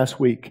Spain last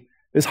week,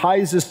 as high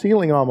as the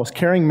ceiling almost,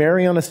 carrying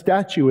Mary on a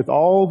statue with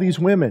all these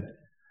women.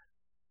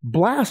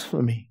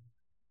 Blasphemy.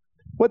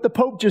 What the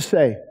Pope just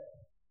say?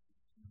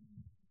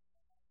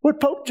 What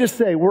Pope just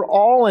say? We're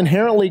all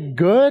inherently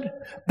good?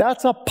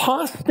 That's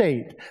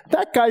apostate.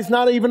 That guy's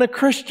not even a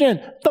Christian.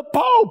 The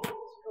Pope.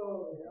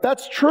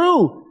 That's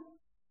true.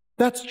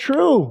 That's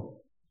true.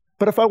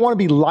 But if I want to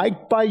be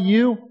liked by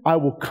you, I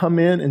will come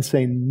in and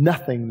say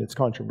nothing that's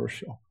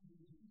controversial.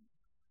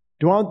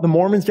 Do I want the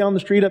Mormons down the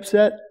street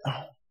upset?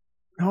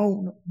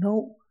 No.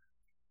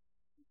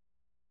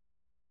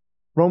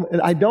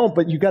 I don't,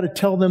 but you got to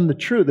tell them the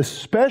truth,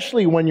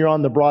 especially when you're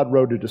on the broad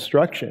road to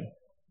destruction.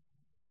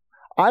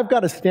 I've got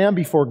to stand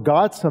before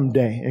God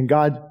someday, and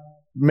God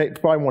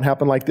probably won't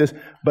happen like this,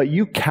 but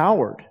you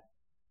coward.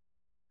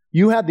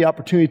 You had the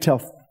opportunity to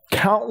tell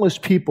countless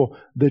people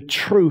the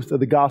truth of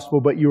the gospel,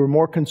 but you were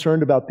more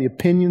concerned about the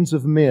opinions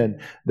of men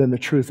than the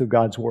truth of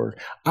God's word.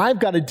 I've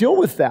got to deal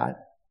with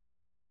that.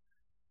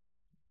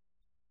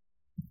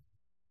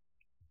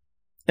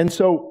 And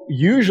so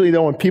usually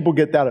though, when people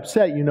get that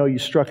upset, you know you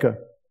struck a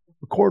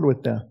chord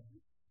with them.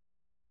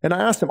 And I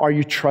asked them, are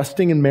you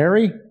trusting in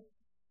Mary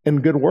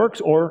in good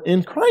works or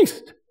in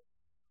Christ?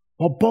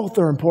 Well, both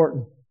are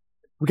important.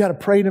 We got to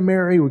pray to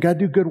Mary. We got to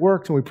do good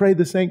works, and we pray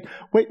the saint.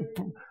 Wait,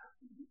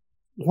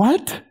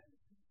 what?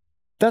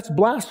 That's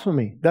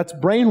blasphemy. That's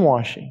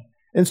brainwashing.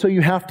 And so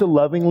you have to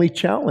lovingly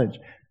challenge.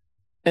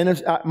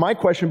 And my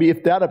question would be,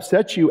 if that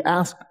upsets you,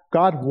 ask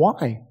God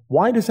why.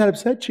 Why does that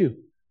upset you?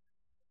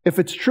 If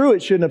it's true,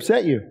 it shouldn't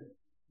upset you.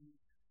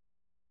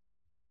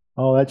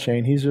 Oh, that's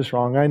Shane. He's just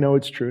wrong. I know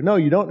it's true. No,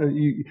 you don't.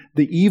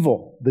 The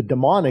evil, the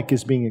demonic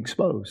is being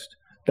exposed.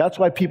 That's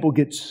why people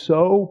get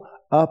so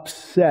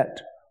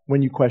upset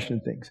when you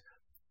question things.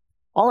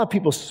 I'll have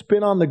people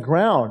spit on the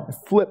ground,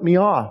 flip me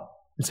off,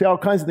 and say all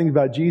kinds of things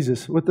about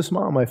Jesus with a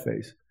smile on my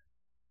face.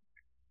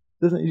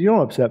 You don't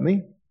upset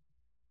me.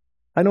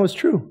 I know it's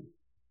true.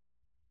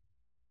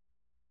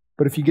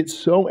 But if you get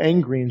so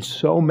angry and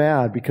so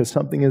mad because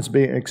something is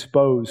being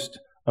exposed,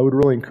 I would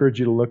really encourage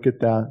you to look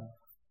at that.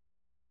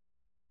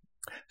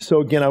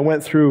 So again, I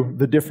went through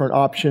the different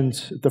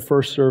options at the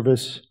first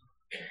service.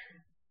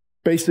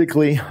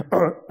 Basically,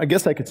 I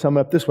guess I could sum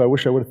it up this way. I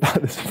wish I would have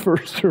thought this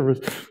first service.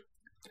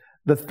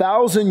 The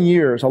 1,000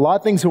 years, a lot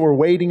of things that we're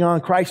waiting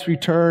on, Christ's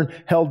return,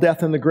 hell,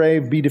 death, and the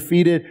grave, be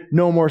defeated,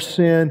 no more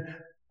sin,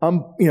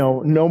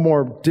 no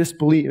more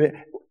disbelief.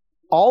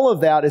 All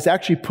of that is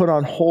actually put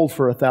on hold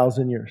for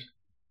 1,000 years.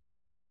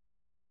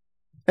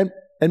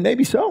 And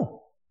maybe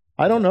so.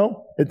 I don't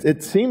know.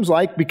 It seems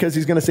like because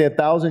he's going to say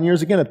 1,000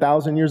 years again,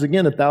 1,000 years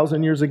again,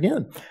 1,000 years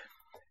again.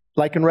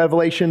 Like in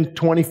Revelation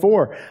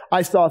 24,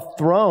 I saw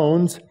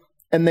thrones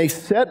and they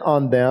sat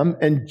on them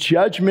and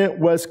judgment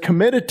was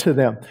committed to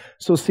them.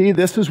 So see,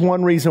 this is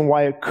one reason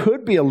why it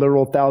could be a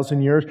literal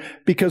 1,000 years,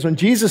 because when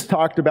Jesus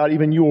talked about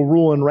even you will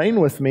rule and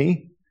reign with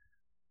me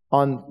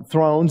on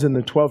thrones and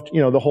the 12,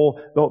 the whole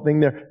thing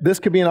there, this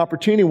could be an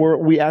opportunity where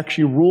we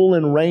actually rule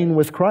and reign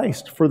with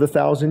Christ for the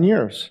 1,000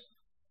 years.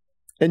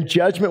 And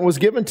judgment was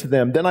given to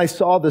them. Then I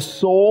saw the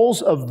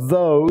souls of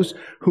those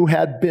who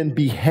had been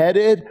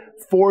beheaded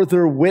for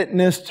their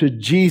witness to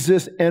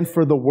Jesus and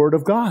for the word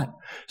of God.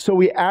 So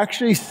he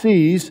actually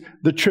sees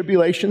the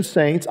tribulation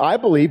saints, I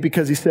believe,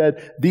 because he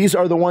said, these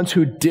are the ones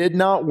who did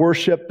not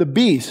worship the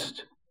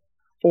beast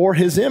or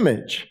his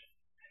image.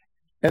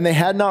 And they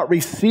had not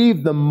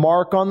received the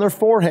mark on their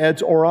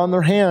foreheads or on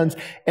their hands.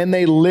 And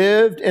they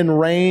lived and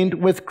reigned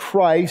with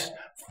Christ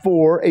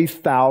for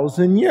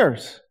 1,000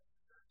 years.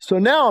 So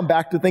now I'm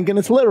back to thinking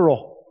it's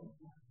literal,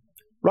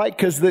 right?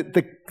 Because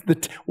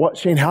what,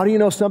 Shane, how do you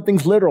know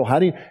something's literal?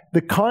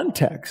 The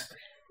context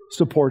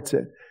supports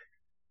it.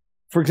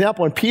 For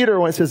example, in Peter,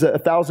 when it says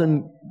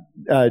 1,000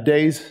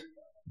 days,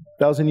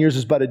 1,000 years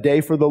is but a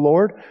day for the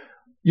Lord,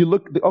 you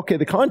look, okay,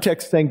 the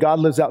context is saying God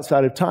lives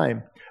outside of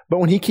time. But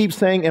when he keeps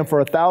saying, and for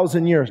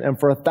 1,000 years, and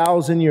for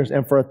 1,000 years,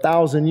 and for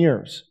 1,000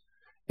 years,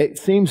 it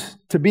seems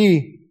to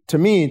me,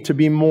 to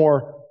be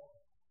more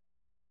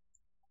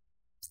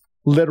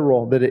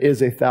literal that it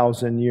is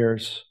 1,000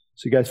 years.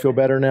 So you guys feel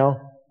better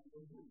now?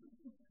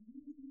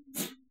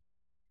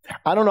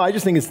 I don't know. I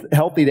just think it's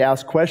healthy to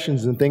ask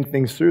questions and think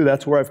things through.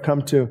 That's where I've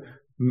come to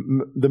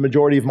the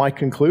majority of my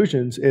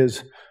conclusions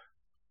is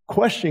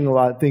questioning a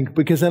lot of things,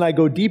 because then I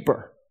go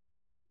deeper.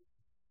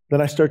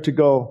 Then I start to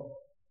go,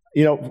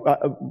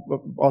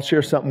 I'll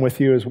share something with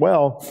you as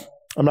well.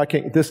 I'm not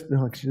kidding. This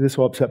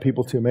will upset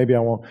people too. Maybe I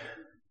won't.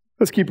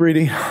 Let's keep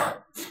reading.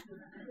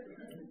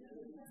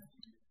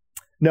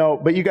 No,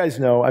 but you guys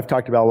know, I've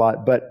talked about a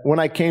lot, but when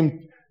I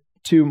came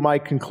to my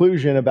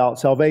conclusion about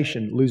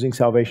salvation, losing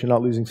salvation,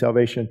 not losing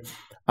salvation,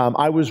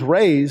 I was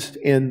raised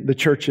in the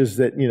churches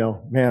that,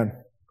 man,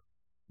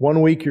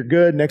 1 week you're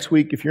good, next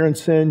week if you're in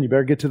sin, you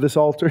better get to this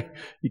altar,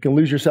 you can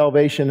lose your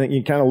salvation, and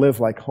you kind of live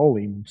like,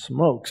 holy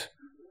smokes.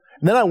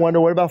 And then I wonder,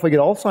 what about if I get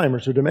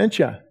Alzheimer's or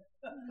dementia?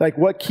 Like,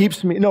 what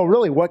keeps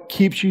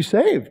keeps you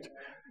saved?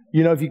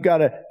 If you've got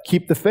to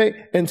keep the faith.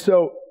 And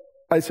so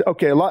I said,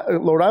 okay,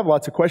 Lord, I have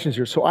lots of questions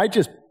here. So I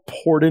just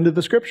poured into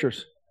the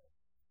scriptures.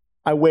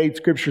 I weighed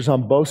scriptures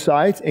on both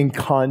sides in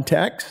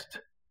context.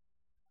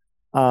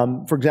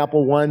 For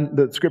example,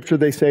 the scripture,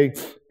 they say,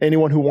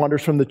 anyone who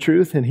wanders from the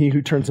truth and he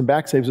who turns them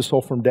back saves a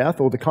soul from death.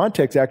 Well, the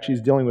context actually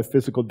is dealing with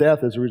physical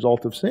death as a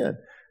result of sin,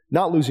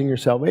 not losing your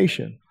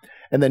salvation.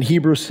 And then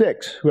Hebrews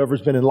 6,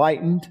 whoever's been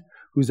enlightened,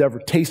 who's ever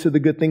tasted the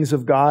good things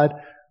of God,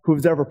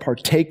 who's ever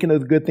partaken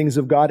of the good things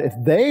of God, if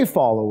they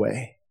fall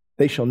away,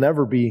 they shall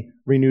never be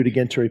renewed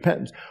again to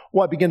repentance.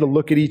 Well, I begin to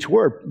look at each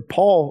word.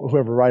 Paul,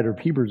 whoever writer of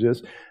Hebrews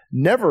is,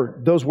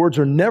 those words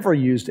are never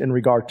used in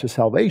regard to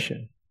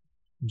salvation.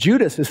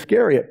 Judas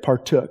Iscariot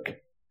partook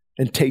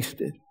and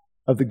tasted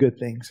of the good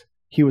things.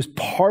 He was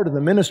part of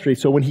the ministry.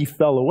 So when he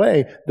fell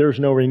away, there's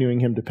no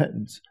renewing him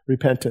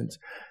repentance.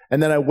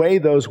 And then I weigh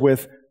those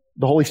with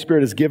the Holy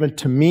Spirit is given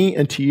to me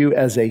and to you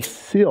as a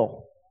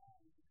seal.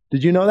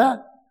 Did you know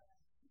that?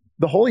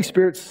 The Holy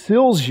Spirit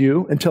seals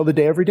you until the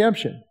day of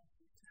redemption.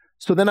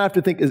 So then I have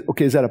to think,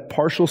 is that a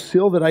partial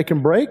seal that I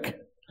can break?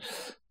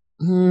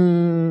 I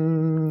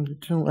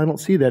don't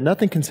see that.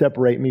 Nothing can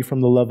separate me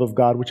from the love of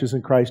God, which is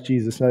in Christ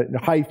Jesus. Neither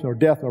height, nor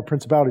depth, nor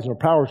principalities, nor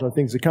powers, nor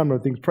things to come, nor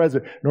things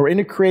present, nor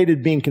any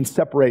created being can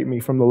separate me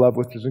from the love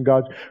which is in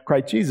God,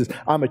 Christ Jesus.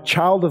 I'm a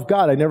child of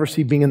God. I never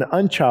see being an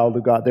unchild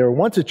of God. They were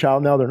once a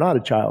child, now they're not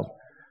a child.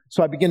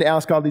 So I begin to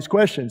ask all these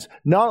questions.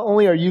 Not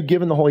only are you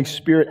given the Holy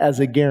Spirit as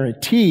a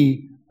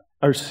guarantee,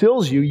 or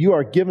seals you, you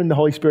are given the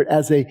Holy Spirit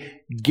as a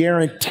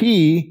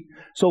guarantee.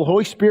 So the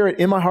Holy Spirit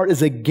in my heart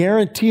is a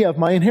guarantee of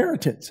my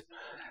inheritance.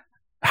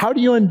 How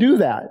do you undo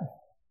that?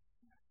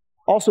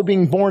 Also,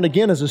 being born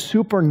again is a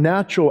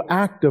supernatural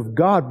act of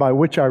God by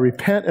which I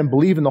repent and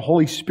believe, and the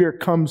Holy Spirit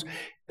comes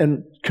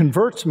and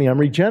converts me. I'm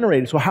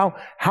regenerated. So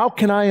how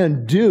can I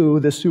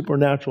undo this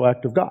supernatural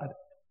act of God?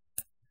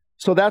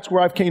 So that's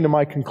where I've came to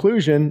my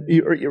conclusion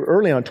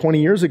early on,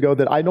 20 years ago,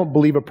 that I don't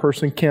believe a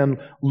person can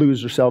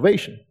lose their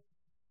salvation.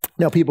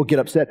 Now people get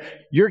upset.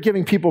 You're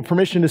giving people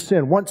permission to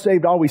sin. Once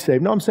saved, always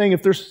saved. No, I'm saying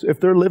if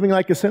they're living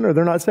like a sinner,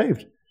 they're not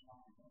saved.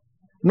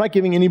 I'm not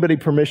giving anybody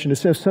permission to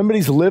sin. If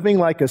somebody's living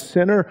like a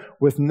sinner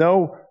with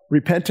no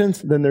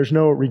repentance, then there's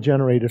no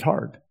regenerated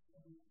heart.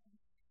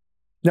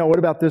 Now, what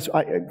about this?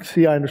 I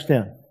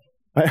understand.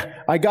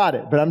 I got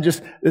it. But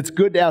it's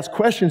good to ask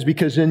questions,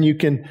 because then you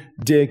can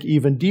dig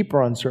even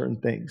deeper on certain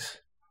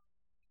things.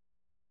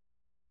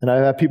 And I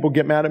have people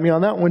get mad at me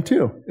on that one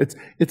too.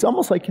 It's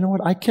almost like, you know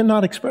what? I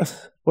cannot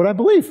express what I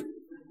believe.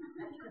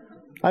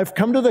 I've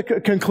come to the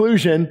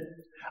conclusion,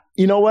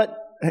 you know what?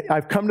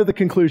 I've come to the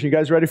conclusion. You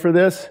guys ready for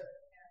this?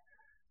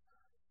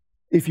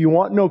 If you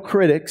want no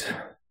critics,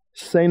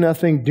 say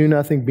nothing, do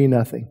nothing, be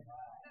nothing.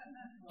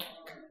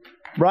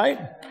 Right?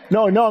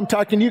 No, I'm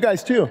talking to you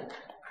guys too.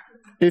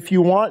 if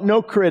you want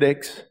no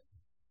critics,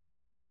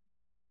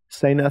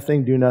 say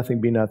nothing, do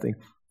nothing, be nothing.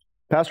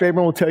 Pastor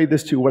Abram will tell you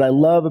this too. What I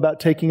love about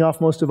taking off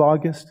most of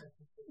August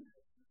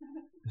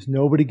is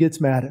nobody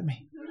gets mad at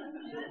me.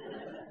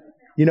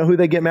 You know who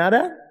they get mad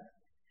at?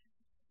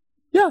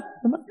 Yeah.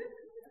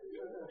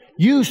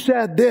 You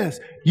said this.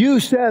 You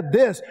said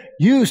this.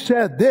 You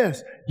said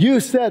this. You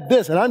said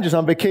this. And I'm just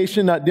on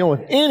vacation, not dealing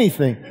with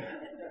anything.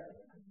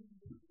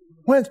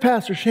 When's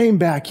Pastor Shane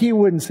back? He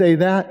wouldn't say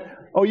that.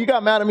 Oh, you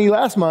got mad at me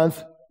last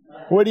month.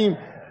 What do you...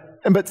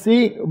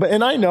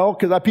 And I know,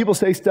 because people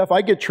say stuff,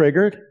 I get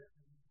triggered.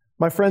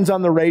 My friends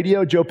on the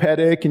radio, Joe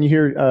Pettick, and you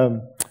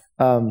hear,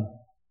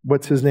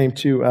 what's his name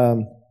too?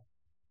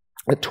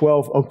 At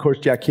 12, of course,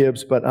 Jack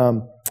Hibbs, but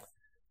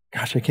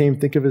gosh, I can't even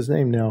think of his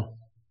name now.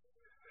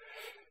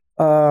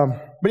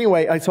 But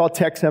anyway, I saw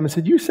text him and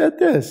said, you said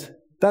this.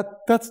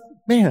 That's,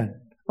 man,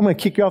 I'm going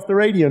to kick you off the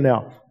radio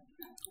now.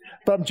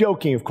 But I'm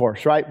joking, of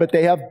course, right? But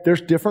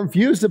there's different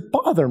views that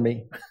bother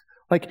me.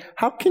 Like,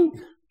 how can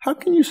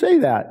you say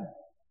that?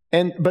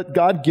 But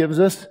God gives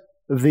us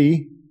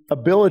the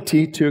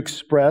ability to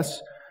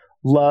express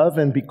love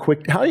and be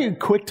quick. How are you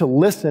quick to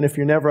listen if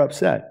you're never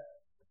upset?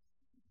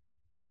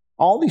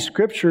 All these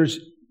scriptures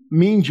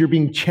means you're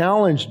being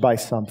challenged by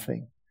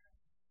something.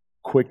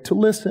 Quick to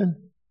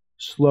listen,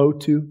 slow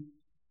to.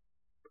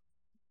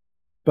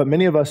 But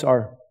many of us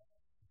are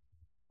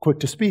quick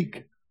to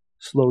speak,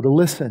 slow to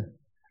listen.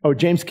 Oh,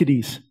 James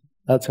Cadiz.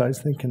 That's what I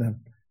was thinking of.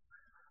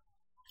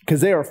 Because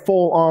they are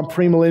full on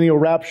premillennial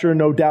rapture,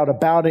 no doubt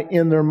about it,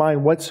 in their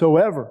mind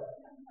whatsoever.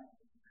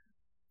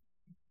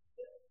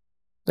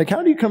 Like,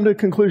 how do you come to a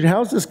conclusion?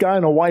 How's this guy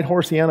on a white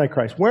horse, the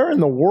Antichrist? Where in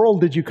the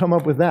world did you come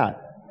up with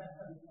that?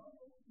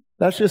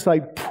 That's just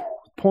like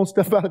pulling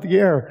stuff out of the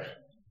air.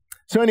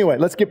 So anyway,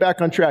 let's get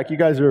back on track. You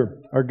guys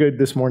are good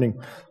this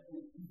morning.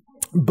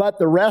 But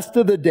the rest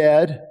of the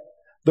dead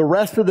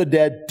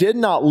did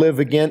not live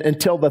again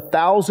until the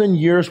 1,000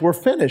 years were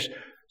finished.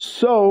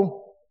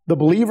 So the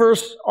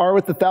believers are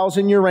with the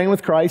 1,000-year reign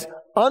with Christ.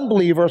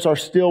 Unbelievers are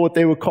still what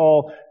they would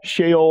call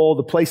Sheol,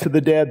 the place of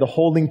the dead, the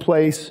holding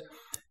place.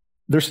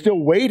 They're still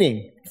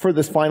waiting for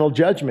this final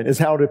judgment, is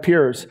how it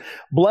appears.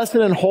 Blessed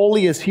and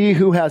holy is he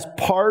who has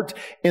part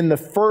in the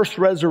first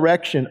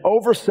resurrection.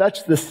 Over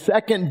such the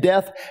second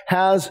death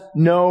has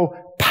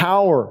no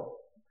power.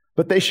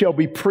 But they shall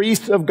be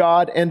priests of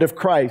God and of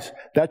Christ.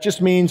 That just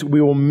means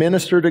we will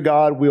minister to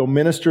God, we will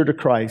minister to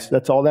Christ.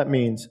 That's all that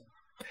means.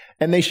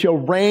 And they shall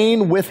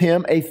reign with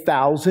him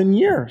 1,000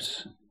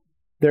 years.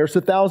 There's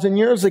 1,000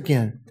 years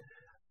again.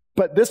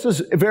 But this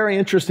is very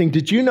interesting.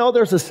 Did you know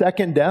there's a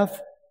second death?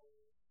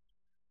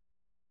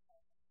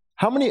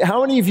 How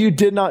many of you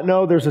did not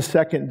know there's a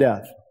second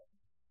death?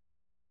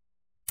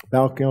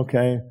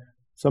 Okay.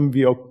 Some of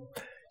you.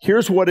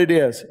 Here's what it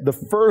is. The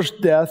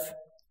first death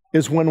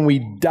is when we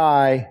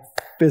die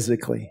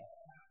physically.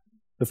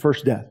 The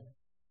first death.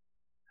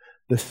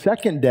 The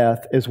second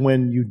death is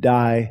when you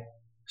die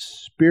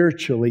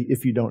spiritually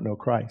if you don't know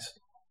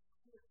Christ.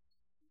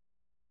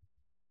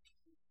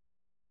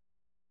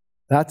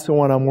 That's the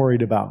one I'm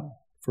worried about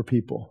for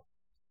people.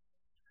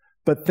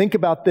 But think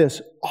about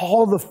this.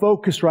 All the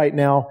focus right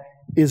now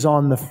is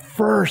on the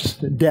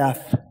first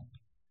death.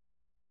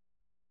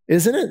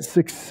 Isn't it?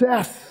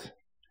 Success.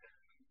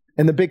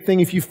 And the big thing,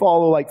 if you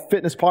follow like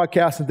fitness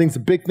podcasts and things, the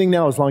big thing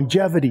now is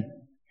longevity.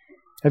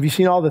 Have you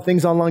seen all the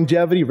things on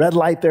longevity? Red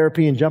light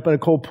therapy and jump in a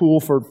cold pool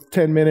for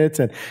 10 minutes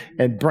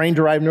and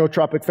brain-derived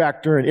neurotropic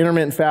factor and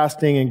intermittent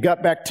fasting and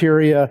gut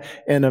bacteria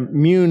and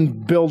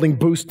immune building,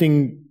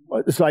 boosting.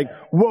 It's like,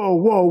 whoa,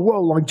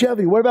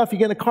 longevity. What about if you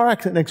get in a car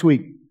accident next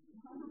week?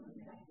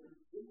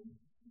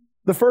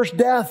 The first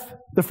death.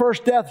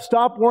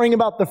 Stop worrying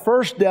about the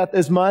first death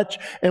as much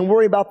and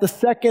worry about the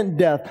second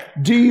death.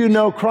 Do you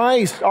know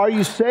Christ? Are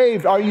you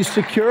saved? Are you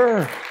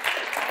secure?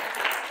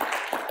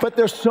 But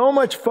there's so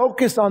much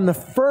focus on the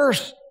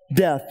first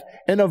death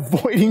and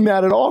avoiding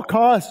that at all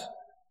costs.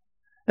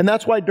 And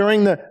that's why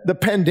during the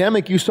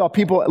pandemic, you saw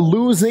people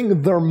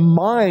losing their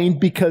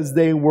mind because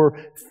they were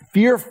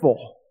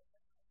fearful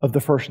of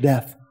the first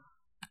death.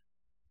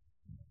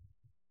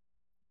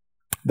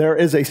 There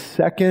is a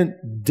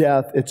second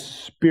death. It's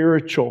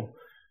spiritual.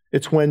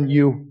 It's when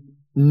you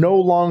no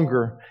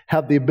longer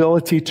have the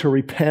ability to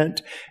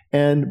repent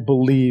and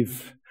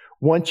believe.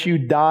 Once you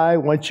die,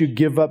 once you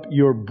give up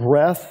your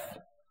breath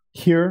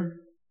here,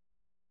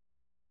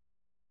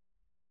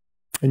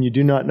 and you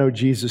do not know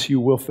Jesus, you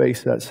will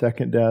face that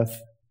second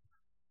death.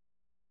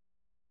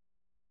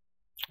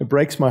 It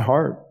breaks my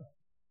heart.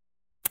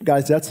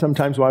 Guys, that's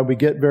sometimes why we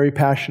get very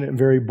passionate and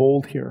very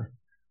bold here.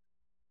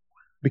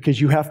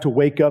 Because you have to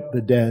wake up the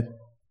dead,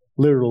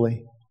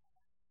 literally.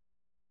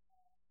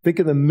 Think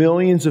of the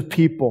millions of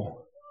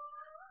people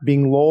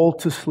being lulled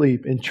to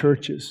sleep in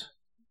churches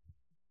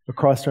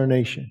across our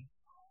nation.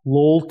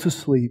 Lulled to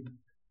sleep,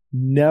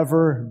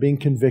 never being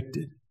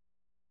convicted.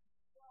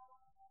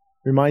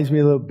 Reminds me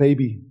of the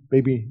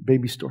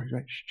baby story,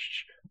 right?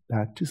 Shh.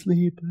 Back to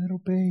sleep, little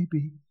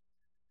baby.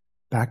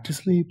 Back to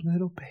sleep,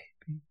 little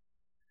baby.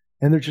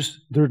 And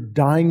they're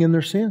dying in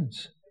their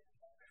sins.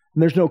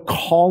 And there's no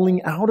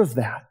calling out of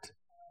that.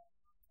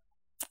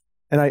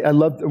 And I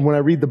love when I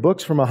read the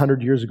books from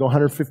 100 years ago,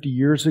 150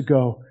 years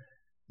ago,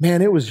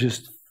 man, it was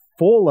just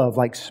full of,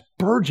 like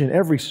Spurgeon,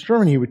 every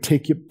sermon he would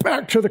take you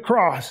back to the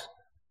cross,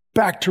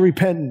 back to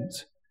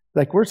repentance.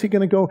 Like, where's he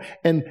going to go?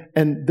 And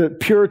the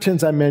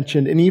Puritans I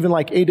mentioned, and even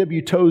like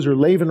A.W. Tozer,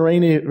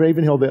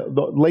 Ravenhill,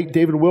 the late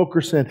David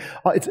Wilkerson,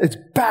 it's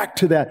back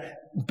to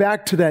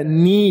that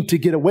need to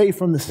get away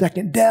from the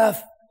second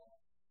death.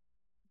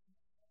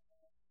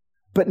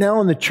 But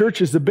now in the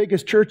churches, the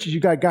biggest churches,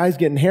 you got guys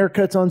getting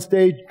haircuts on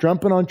stage,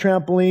 jumping on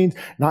trampolines,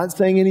 not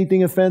saying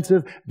anything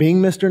offensive,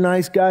 being Mr.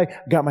 Nice Guy.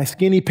 I got my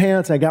skinny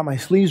pants, I got my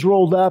sleeves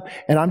rolled up,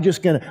 and I'm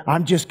just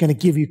gonna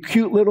give you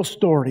cute little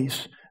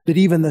stories that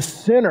even the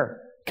sinner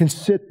can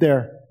sit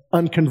there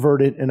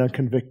unconverted and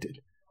unconvicted.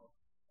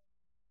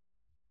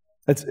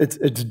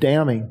 It's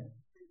damning.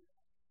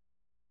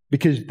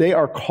 Because they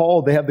are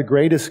called, they have the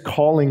greatest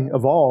calling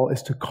of all,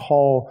 is to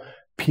call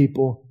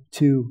people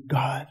to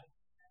God.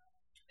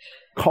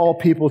 Call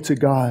people to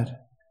God.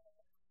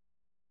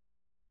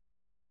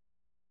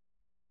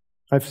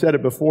 I've said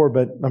it before,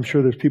 but I'm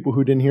sure there's people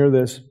who didn't hear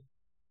this.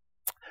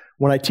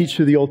 When I teach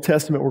through the Old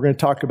Testament, we're going to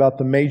talk about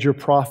the major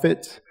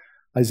prophets,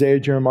 Isaiah,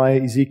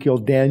 Jeremiah, Ezekiel,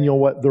 Daniel,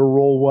 what their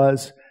role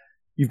was.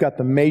 You've got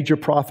the major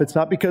prophets,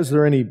 not because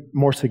they're any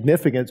more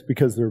significant, it's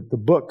because the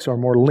books are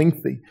more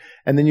lengthy.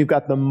 And then you've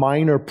got the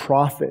minor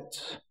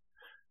prophets.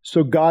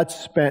 So God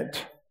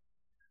spent,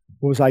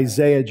 what was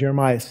Isaiah,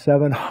 Jeremiah,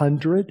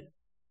 700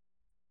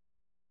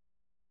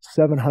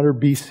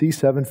 BC,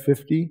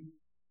 750,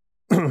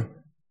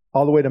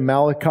 all the way to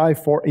Malachi.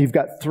 You've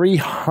got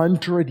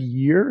 300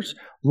 years,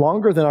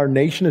 longer than our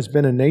nation has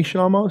been a nation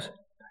almost.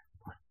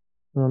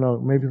 I don't know,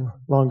 maybe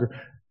longer.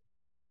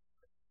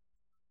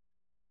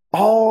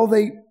 All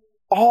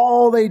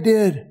they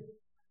did,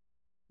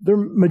 the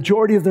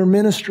majority of their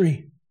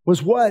ministry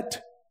was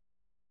what?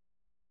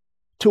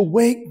 To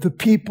wake the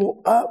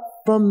people up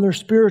from their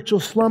spiritual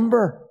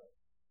slumber.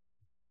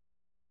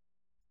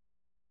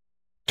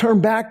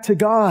 Turn back to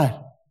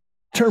God.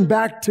 Turn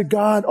back to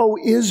God. Oh,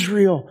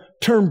 Israel,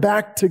 turn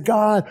back to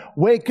God.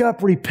 Wake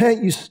up,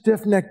 repent, you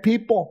stiff-necked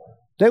people.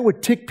 They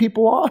would tick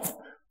people off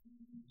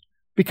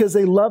because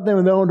they love them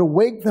and they want to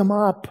wake them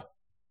up.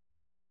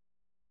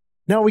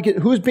 Now we get,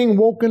 who's being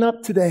woken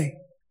up today?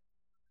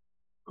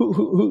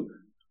 Who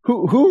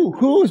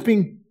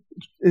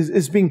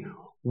is being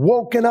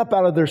woken up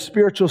out of their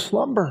spiritual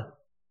slumber?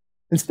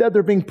 Instead,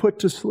 they're being put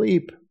to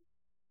sleep.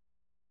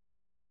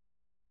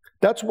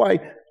 That's why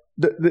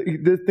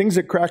the things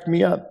that cracked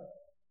me up,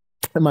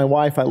 and my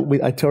wife,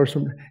 I tell her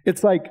something.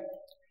 It's like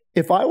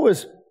if I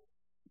was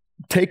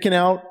taken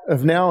out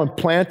of now and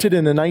planted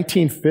in the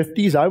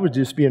 1950s, I would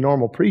just be a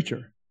normal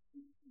preacher.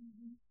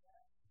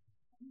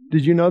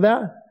 Did you know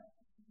that?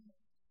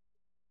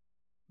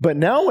 But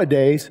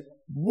nowadays,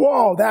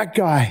 whoa, that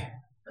guy,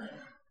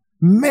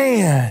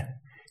 man,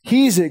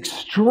 he's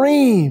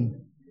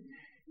extreme.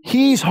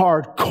 He's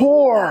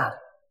hardcore.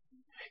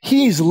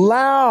 He's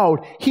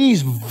loud.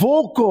 He's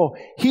vocal.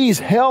 He's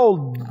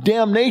hell,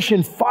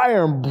 damnation,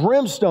 fire, and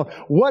brimstone.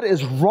 What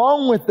is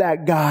wrong with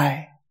that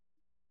guy?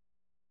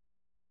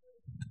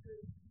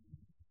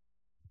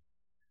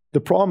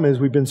 The problem is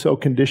we've been so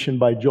conditioned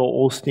by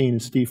Joel Osteen,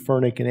 Steve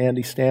Furnick, and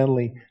Andy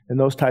Stanley, and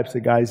those types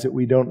of guys that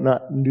we do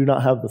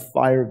not have the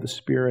fire of the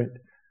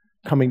Spirit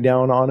coming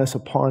down on us,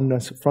 upon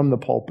us from the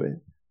pulpit.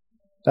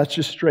 That's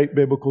just straight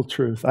biblical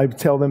truth. I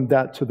tell them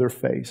that to their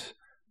face.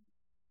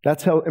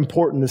 That's how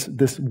important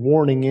this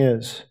warning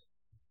is.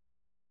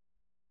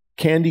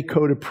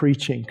 Candy-coated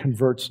preaching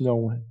converts no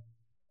one.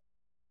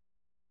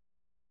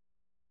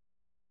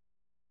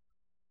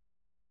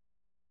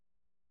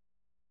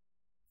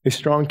 A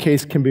strong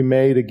case can be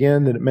made,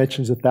 again, that it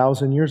mentions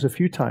 1,000 years a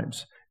few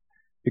times.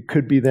 It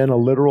could be then a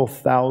literal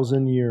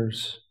 1,000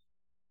 years.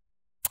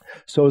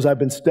 So as I've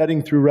been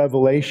studying through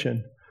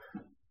Revelation,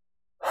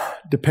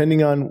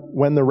 depending on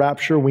when the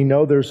rapture, we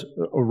know there's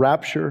a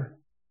rapture,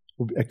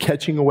 a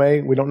catching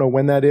away. We don't know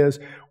when that is.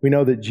 We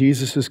know that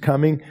Jesus is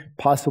coming.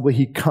 Possibly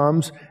He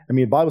comes. I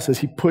mean, the Bible says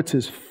He puts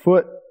His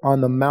foot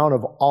on the Mount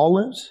of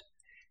Olives,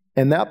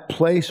 and that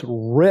place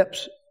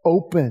rips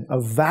open, a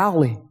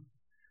valley.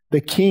 The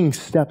King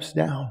steps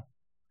down.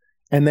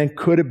 And then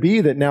could it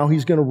be that now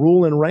He's going to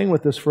rule and reign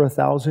with us for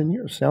 1,000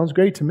 years? Sounds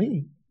great to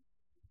me.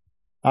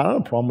 I don't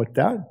have a problem with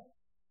that.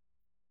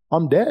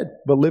 I'm dead,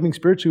 but living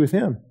spiritually with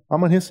Him.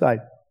 I'm on His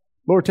side.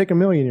 Lord, take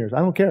 1,000,000 years. I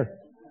don't care.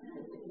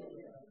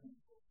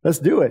 Let's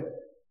do it.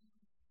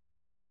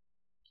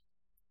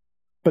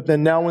 But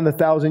then now when the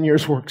 1,000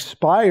 years were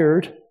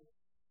expired,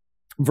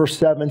 verse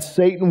 7,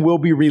 Satan will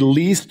be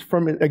released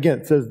from it. Again,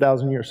 it says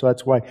 1,000 years, so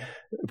that's why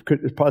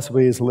it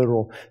possibly is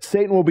literal.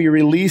 Satan will be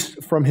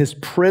released from his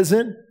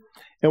prison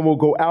and will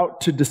go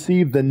out to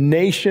deceive the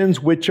nations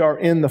which are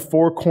in the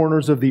four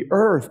corners of the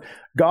earth,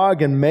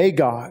 Gog and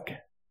Magog.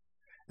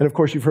 And of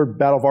course, you've heard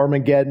Battle of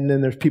Armageddon,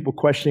 and there's people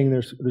questioning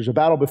there's a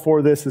battle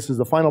before this. This is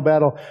the final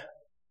battle.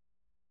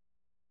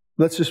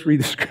 Let's just read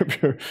the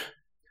scripture.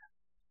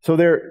 So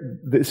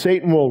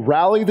Satan will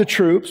rally the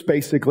troops,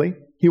 basically.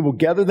 He will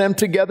gather them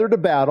together to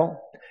battle,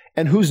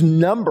 and whose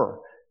number.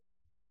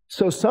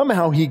 So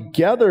somehow he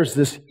gathers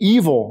this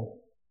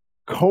evil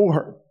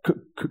coalition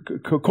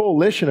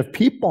of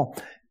people.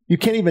 You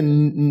can't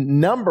even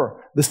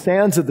number the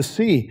sands of the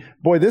sea.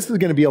 Boy, this is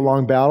going to be a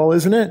long battle,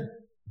 isn't it?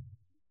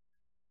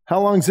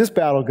 How long is this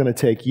battle going to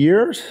take?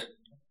 Years?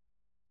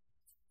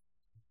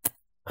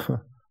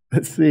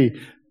 Let's see.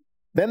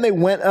 Then they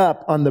went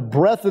up on the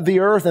breadth of the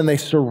earth, and they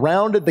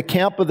surrounded the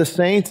camp of the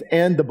saints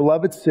and the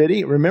beloved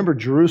city. Remember,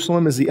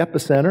 Jerusalem is the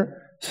epicenter.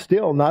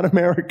 Still, not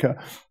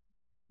America.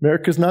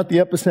 America's not the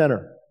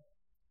epicenter.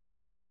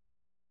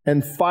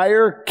 And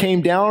fire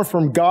came down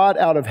from God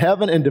out of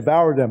heaven and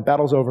devoured them.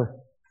 Battle's over.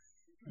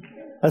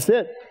 That's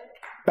it.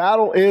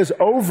 Battle is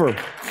over.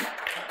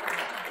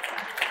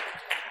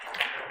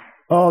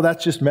 Oh,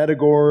 that's just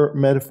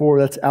metaphor.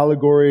 That's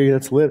allegory.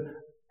 That's lit.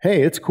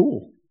 Hey, it's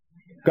cool.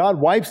 God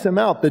wipes them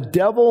out. The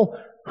devil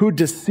who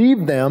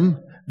deceived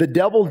them, the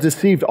devil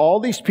deceived all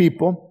these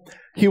people.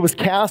 He was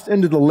cast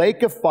into the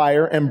lake of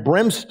fire and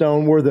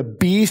brimstone where the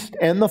beast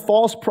and the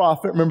false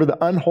prophet, remember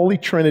the unholy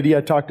trinity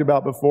I talked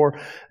about before,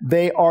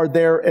 they are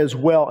there as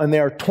well. And they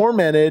are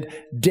tormented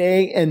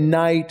day and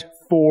night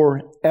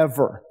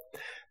forever.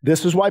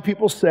 This is why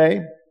people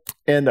say,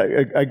 and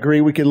I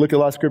agree, we could look at a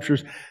lot of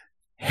scriptures,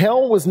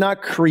 hell was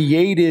not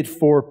created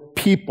for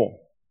people.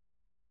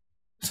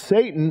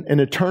 Satan, an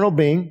eternal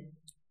being,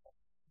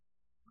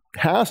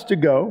 has to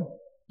go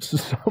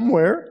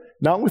somewhere,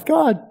 not with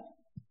God.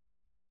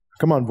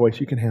 Come on,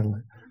 voice, you can handle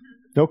it.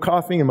 No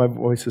coughing in my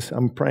voice.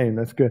 I'm praying.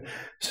 That's good.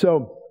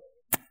 So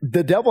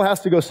the devil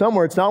has to go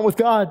somewhere. It's not with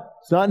God.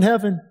 It's not in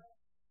heaven.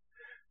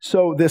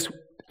 So this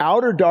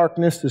outer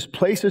darkness, this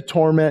place of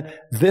torment,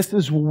 this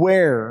is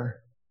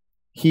where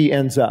he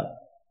ends up.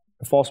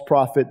 The false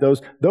prophet,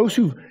 those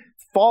who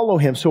follow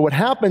him. So what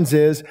happens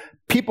is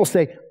people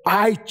say,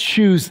 I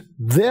choose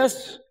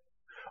this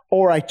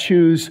or I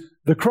choose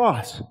the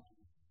cross.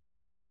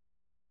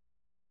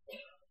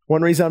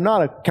 One reason I'm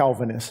not a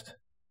Calvinist,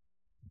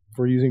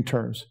 for using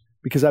terms,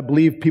 because I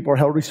believe people are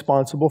held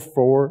responsible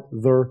for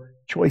their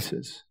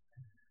choices.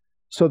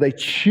 So they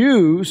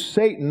choose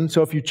Satan.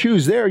 So if you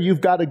choose there,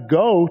 you've got to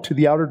go to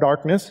the outer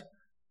darkness.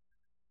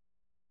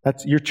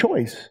 That's your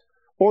choice.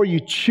 Or you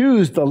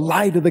choose the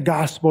light of the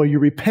gospel. You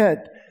repent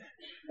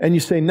and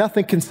you say,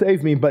 nothing can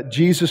save me but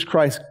Jesus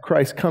Christ.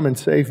 Christ, come and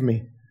save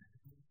me.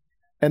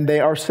 And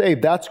they are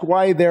saved. That's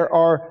why there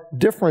are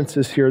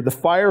differences here. The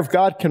fire of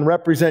God can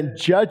represent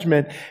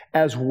judgment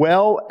as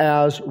well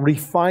as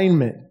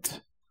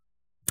refinement.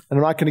 And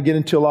I'm not going to get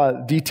into a lot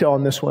of detail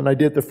on this one. I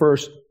did the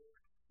first.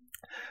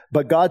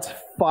 But God's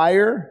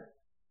fire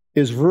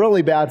is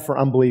really bad for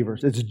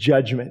unbelievers. It's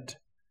judgment.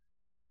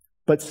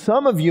 But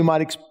some of you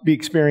might be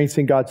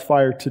experiencing God's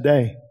fire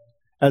today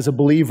as a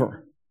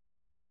believer.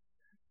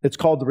 It's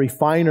called the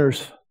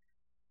refiner's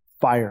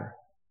fire.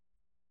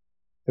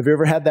 Have you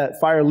ever had that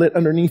fire lit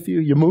underneath you?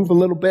 You move a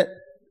little bit.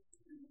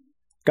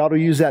 God will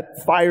use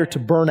that fire to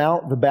burn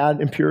out the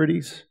bad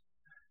impurities.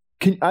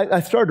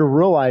 I started to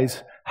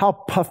realize how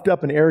puffed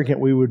up and arrogant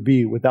we would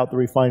be without the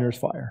refiner's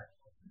fire.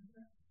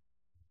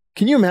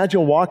 Can you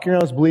imagine walking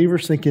around as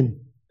believers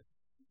thinking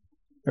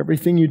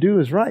everything you do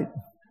is right?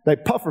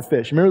 Like puffer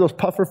fish. Remember those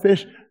puffer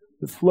fish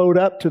that float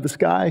up to the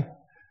sky?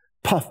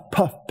 Puff,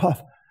 puff,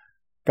 puff.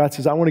 God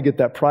says, I want to get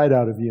that pride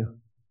out of you.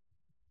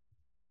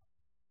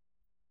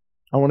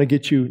 I want to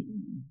get you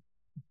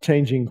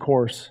changing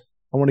course.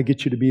 I want to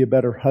get you to be a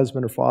better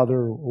husband or father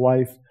or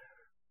wife.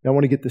 I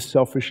want to get the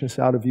selfishness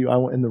out of you.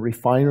 In the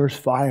refiner's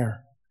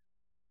fire.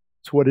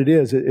 It's what it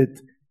is.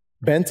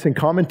 Benson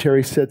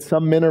commentary said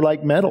some men are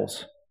like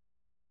metals.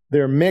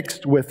 They're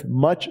mixed with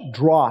much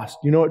dross.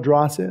 Do you know what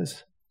dross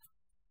is?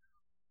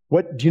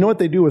 Do you know what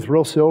they do with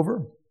real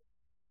silver?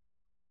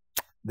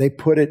 They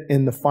put it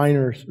in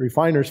the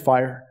refiner's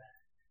fire.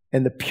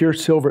 And the pure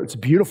silver, it's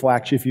beautiful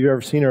actually if you've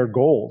ever seen it, or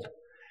gold.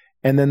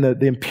 And then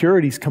the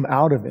impurities come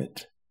out of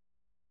it.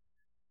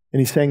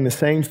 And he's saying the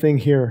same thing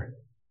here.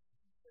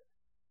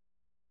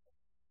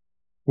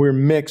 We're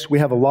mixed. We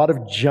have a lot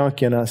of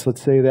junk in us.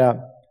 Let's say that.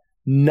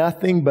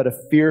 Nothing but a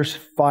fierce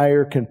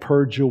fire can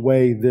purge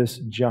away this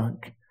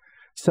junk.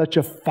 Such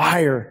a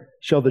fire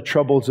shall the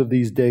troubles of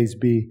these days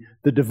be.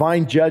 The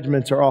divine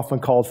judgments are often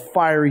called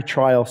fiery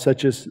trials,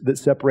 such as that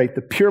separate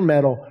the pure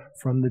metal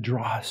from the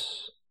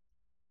dross.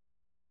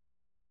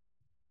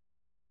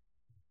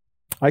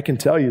 I can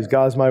tell you, as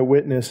God is my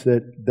witness,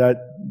 that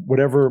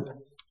whatever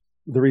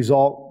the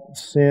result,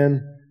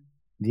 sin,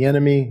 the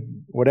enemy,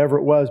 whatever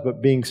it was,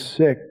 but being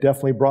sick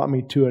definitely brought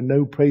me to a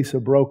new place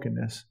of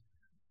brokenness.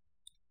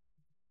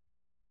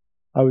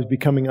 I was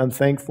becoming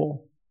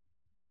unthankful,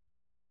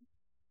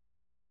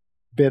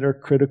 bitter,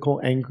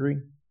 critical, angry.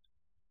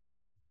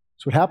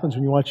 That's what happens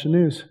when you watch the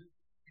news.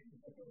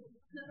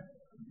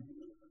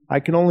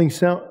 I can only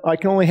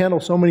handle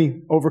so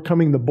many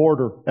overcoming the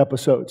border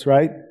episodes,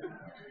 right?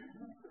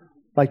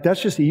 Like,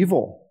 that's just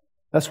evil.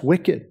 That's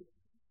wicked.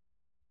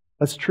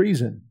 That's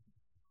treason.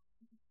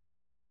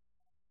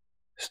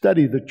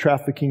 Study the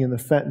trafficking and the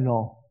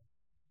fentanyl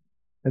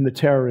and the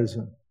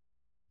terrorism.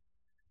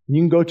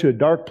 You can go to a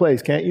dark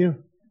place, can't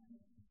you?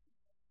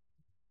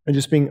 and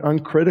just being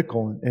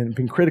uncritical and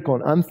being critical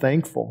and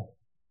unthankful.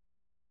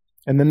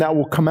 And then that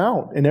will come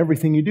out in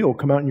everything you do. It will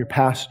come out in your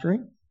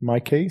pastoring, in my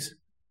case,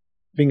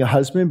 being a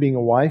husband, being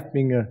a wife,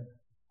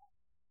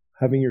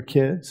 having your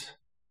kids.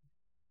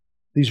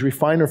 These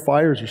refiner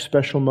fires are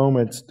special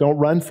moments. Don't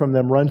run from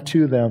them, run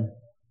to them.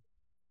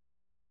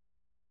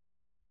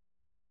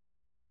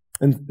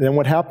 And then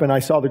what happened? I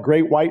saw the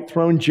great white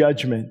throne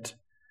judgment.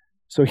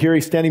 So here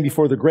he's standing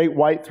before the great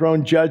white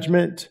throne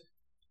judgment,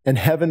 and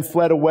heaven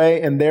fled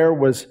away, and there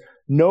was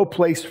no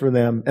place for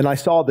them. And I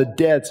saw the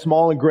dead,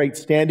 small and great,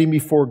 standing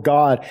before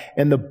God,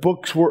 and the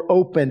books were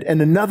opened, and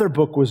another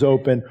book was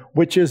opened,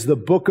 which is the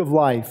book of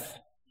life.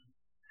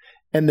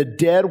 And the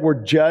dead were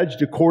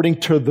judged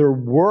according to their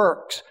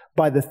works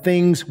by the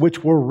things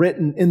which were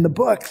written in the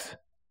books.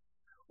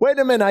 Wait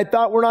a minute, I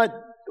thought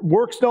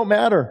works don't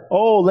matter.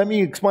 Oh, let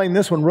me explain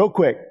this one real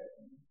quick.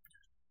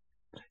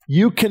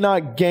 You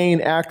cannot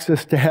gain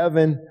access to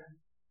heaven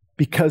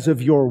because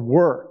of your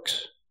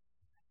works.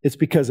 It's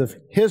because of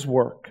His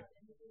work.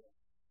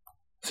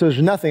 So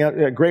there's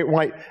nothing, great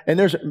white, and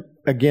there's,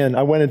 again,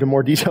 I went into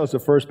more details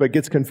at first, but it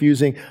gets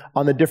confusing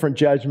on the different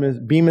judgments,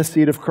 Bema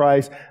seat of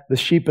Christ, the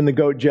sheep and the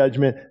goat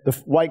judgment,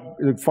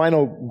 the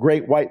final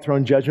great white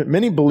throne judgment.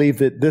 Many believe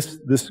that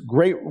this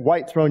great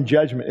white throne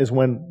judgment is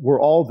when we're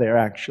all there,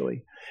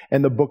 actually,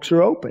 and the books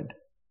are opened.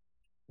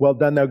 Well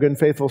done, thou good and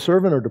faithful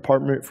servant, or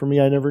depart from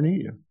me, I never knew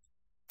you.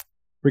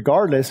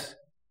 Regardless,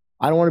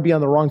 I don't want to be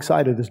on the wrong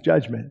side of this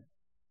judgment.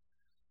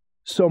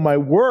 So my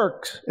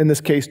works, in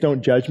this case,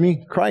 don't judge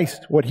me.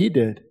 Christ, what He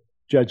did,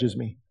 judges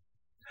me.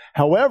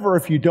 However,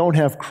 if you don't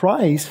have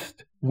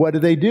Christ, what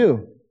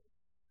do?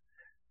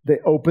 They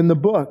open the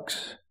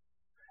books.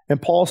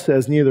 And Paul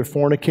says, neither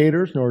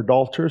fornicators, nor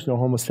adulterers, nor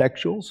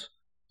homosexuals.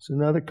 It's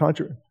another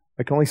controversy.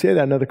 I can only say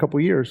that another couple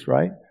of years,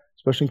 right?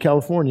 Especially in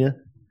California.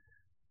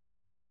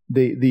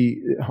 The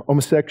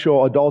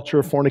homosexual,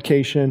 adulterer,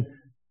 fornication,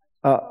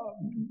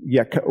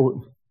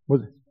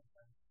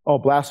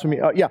 blasphemy.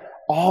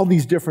 All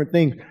these different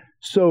things.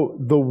 So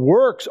the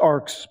works are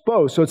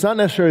exposed. So it's not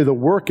necessarily the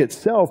work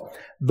itself.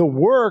 The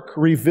work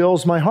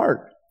reveals my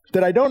heart,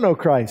 that I don't know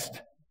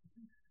Christ.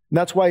 And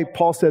that's why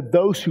Paul said,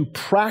 those who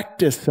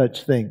practice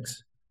such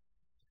things.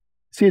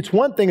 See, it's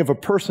one thing if a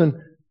person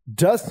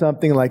does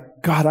something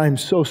like, God, I'm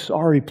so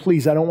sorry,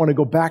 please, I don't want to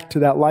go back to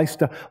that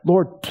lifestyle.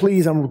 Lord,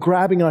 please, I'm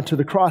grabbing onto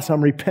the cross,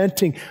 I'm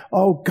repenting.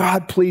 Oh,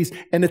 God, please.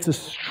 And it's a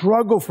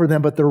struggle for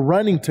them, but they're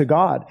running to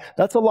God.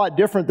 That's a lot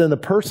different than the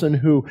person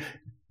who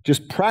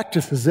just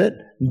practices it,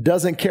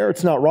 doesn't care,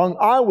 it's not wrong.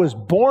 I was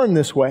born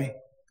this way.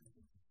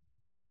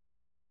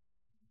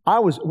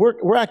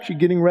 We're actually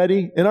getting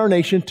ready in our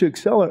nation to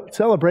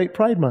celebrate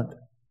Pride Month.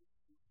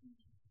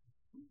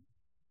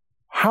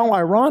 How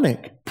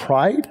ironic.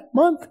 Pride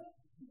Month?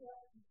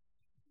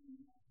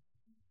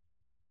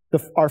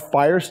 Our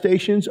fire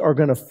stations are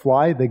going to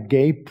fly the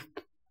gay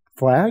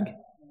flag?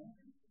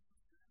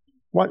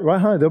 What?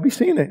 Huh? They'll be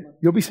seeing it.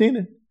 You'll be seeing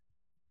it.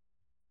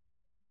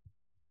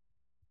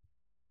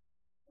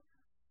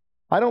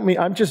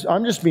 I'm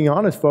just being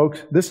honest,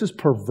 folks. This is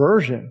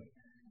perversion.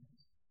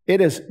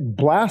 It is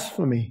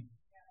blasphemy.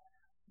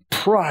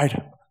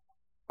 Pride.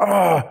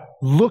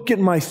 Look at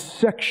my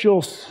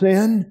sexual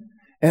sin,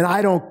 and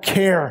I don't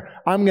care.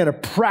 I'm going to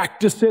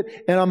practice it,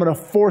 and I'm going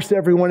to force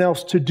everyone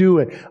else to do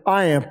it.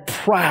 I am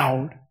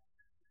proud.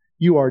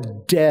 You are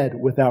dead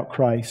without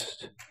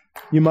Christ.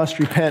 You must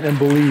repent and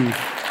believe.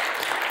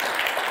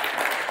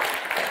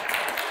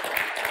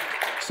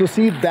 So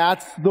see,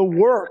 that's the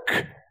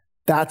work.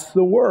 That's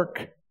the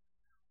work.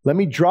 Let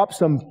me drop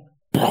some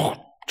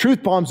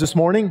truth bombs this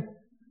morning.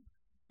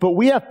 But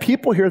we have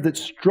people here that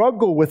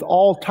struggle with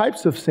all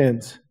types of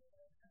sins.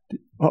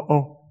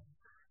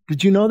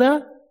 Did you know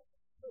that?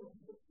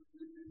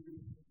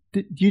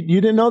 You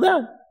didn't know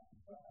that?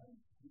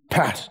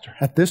 Pastor,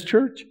 at this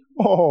church?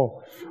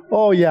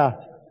 Oh yeah.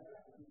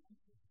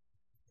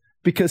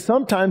 Because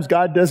sometimes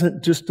God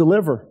doesn't just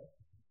deliver.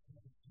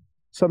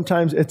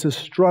 Sometimes it's a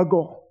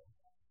struggle.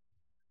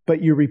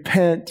 But you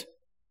repent.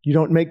 You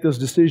don't make those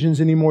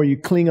decisions anymore. You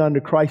cling on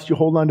to Christ. You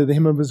hold on to the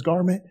hem of His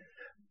garment.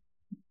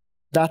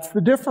 That's the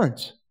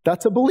difference.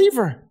 That's a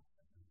believer.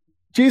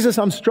 Jesus,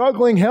 I'm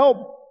struggling.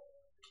 Help.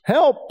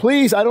 Help,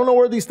 please. I don't know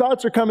where these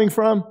thoughts are coming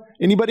from.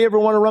 Anybody ever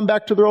want to run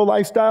back to their old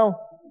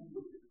lifestyle?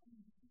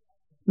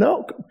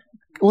 No?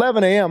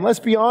 11 a.m. Let's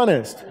be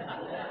honest.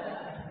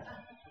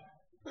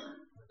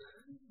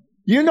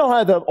 You know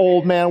how the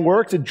old man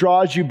works. It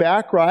draws you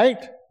back, right?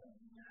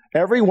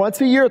 Every once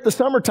a year at the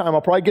summertime,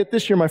 I'll probably get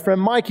this year, my friend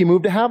Mike, he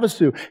moved to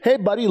Havasu. Hey,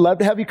 buddy, love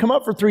to have you come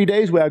up for 3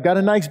 days. Well, I've got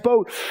a nice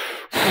boat.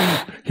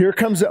 Here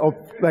comes,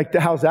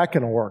 how's that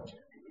going to work?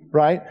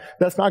 Right?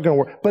 That's not going to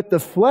work. But the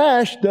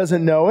flesh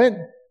doesn't know it.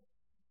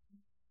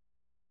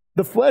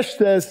 The flesh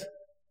says,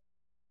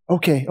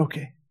 okay.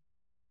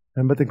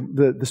 But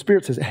the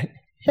Spirit says,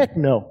 heck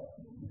no.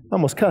 I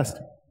almost cussed.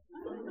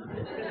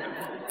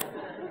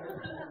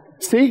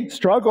 See?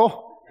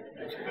 Struggle.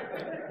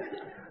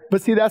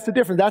 But see, that's the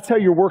difference. That's how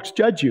your works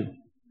judge you.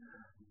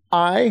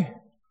 I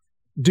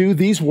do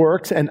these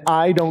works, and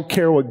I don't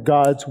care what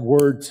God's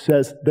word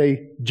says.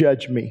 They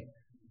judge me.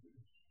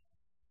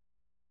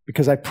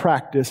 Because I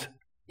practice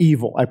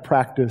evil. I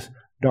practice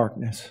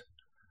darkness.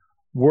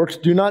 Works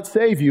do not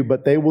save you,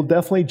 but they will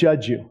definitely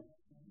judge you.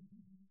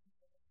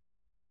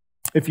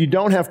 If you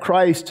don't have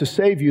Christ to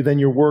save you, then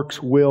your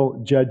works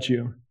will judge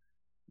you.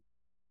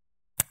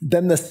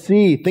 Then the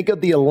sea, think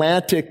of the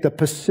Atlantic, the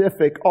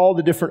Pacific, all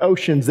the different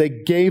oceans. They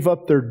gave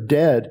up their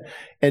dead,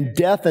 and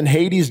death and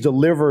Hades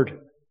delivered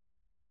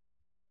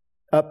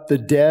up the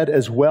dead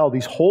as well.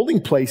 These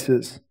holding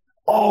places,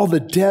 all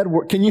the dead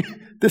were,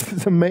 this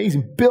is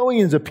amazing.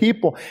 Billions of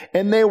people,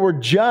 and they were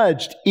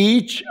judged,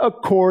 each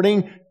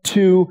according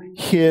to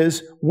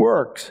his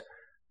works.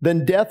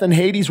 Then death and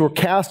Hades were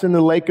cast in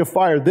the lake of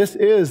fire. This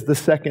is the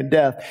second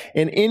death.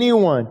 And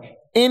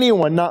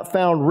anyone not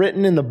found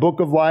written in the book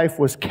of life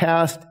was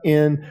cast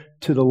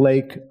into the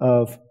lake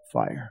of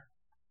fire.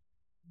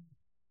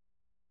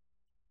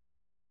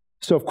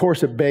 So, of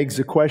course, it begs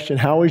the question,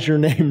 how is your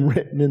name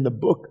written in the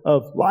book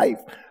of life?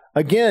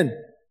 Again,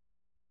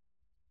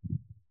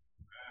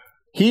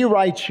 He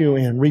writes you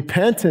in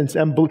repentance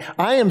and belief.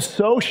 I am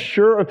so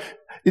sure of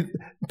it.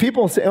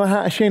 People say,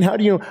 oh, Shane, how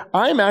do you know?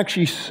 I'm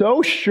actually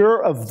so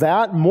sure of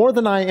that more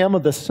than I am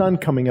of the sun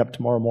coming up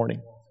tomorrow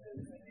morning.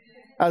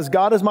 As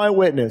God is my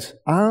witness,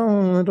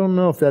 I don't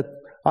know if that,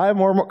 I have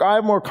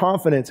more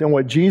confidence in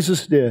what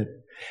Jesus did.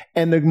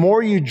 And the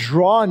more you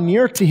draw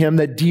near to Him,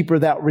 the deeper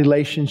that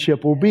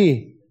relationship will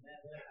be.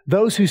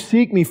 Those who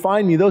seek me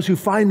find me. Those who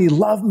find me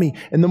love me.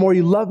 And the more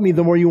you love me,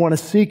 the more you want to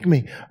seek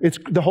me. It's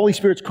the Holy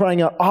Spirit's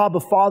crying out,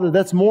 Abba, Father.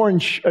 That's more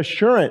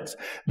assurance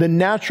than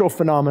natural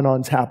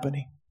phenomenons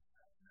happening.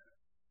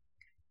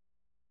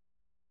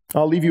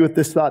 I'll leave you with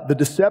this thought. The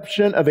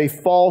deception of a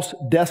false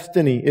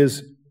destiny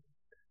is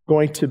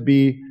going to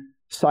be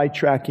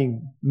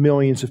sidetracking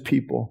millions of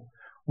people.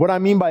 What I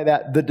mean by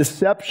that, the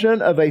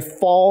deception of a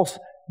false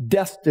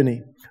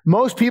destiny.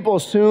 Most people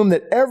assume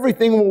that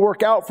everything will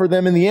work out for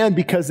them in the end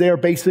because they are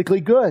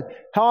basically good.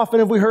 How often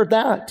have we heard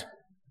that?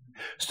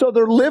 So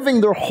they're living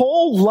their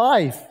whole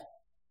life.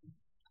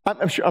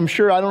 I'm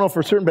sure, I don't know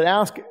for certain, but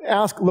ask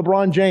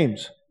LeBron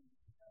James.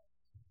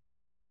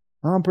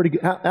 I'm pretty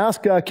good.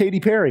 Ask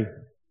Katy Perry.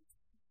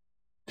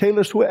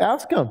 Taylor Swift.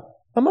 Ask them.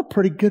 I'm a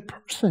pretty good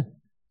person.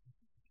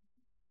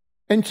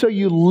 And so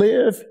you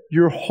live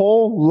your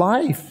whole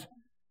life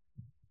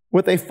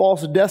with a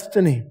false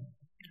destiny.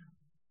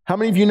 How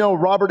many of you know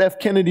Robert F.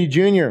 Kennedy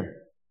Jr.?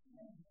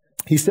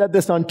 He said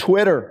this on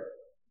Twitter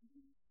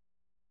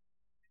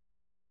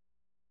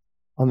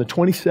on the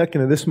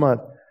 22nd of this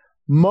month.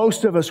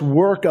 Most of us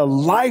work a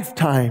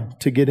lifetime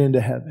to get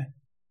into heaven.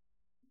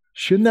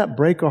 Shouldn't that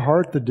break our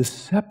heart? The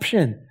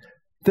deception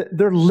that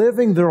they're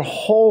living their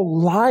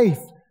whole life,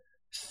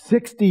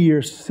 60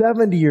 years,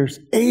 70 years,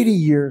 80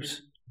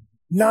 years,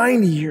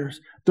 90 years,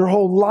 their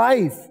whole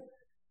life.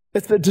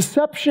 It's the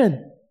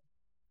deception.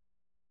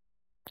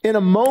 In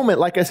a moment,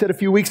 like I said a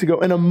few weeks ago,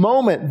 in a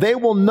moment, they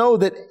will know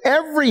that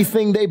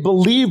everything they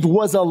believed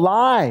was a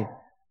lie.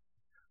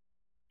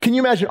 Can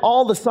you imagine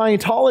all the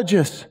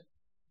Scientologists,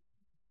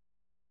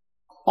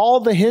 all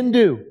the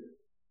Hindu,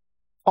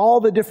 all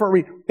the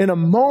different, in a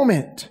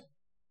moment,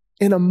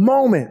 they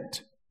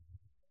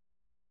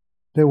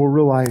will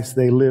realize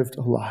they lived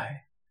a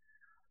lie.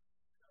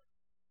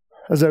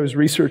 As I was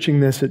researching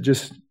this, it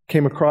just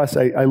came across,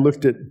 I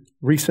looked at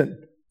recent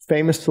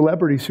famous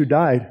celebrities who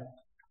died.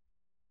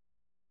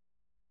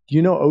 Do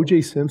you know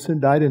O.J.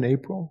 Simpson died in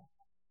April?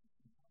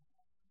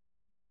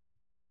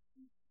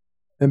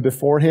 And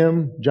before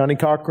him, Johnny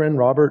Cochran,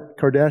 Robert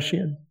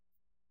Kardashian.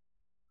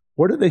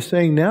 What are they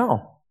saying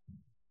now?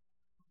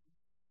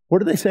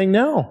 What are they saying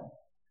now?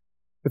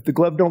 If the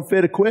glove don't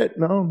fit, quit.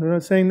 No, they're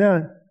not saying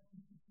that.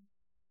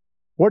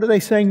 What are they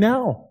saying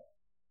now?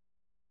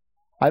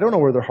 I don't know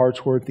where their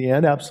hearts were at the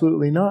end.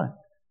 Absolutely not.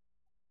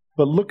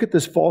 But look at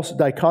this false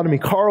dichotomy.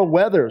 Carl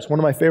Weathers, one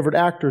of my favorite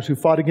actors who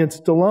fought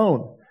against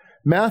Stallone.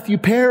 Matthew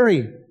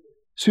Perry,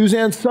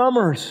 Suzanne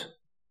Summers,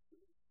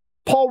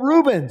 Paul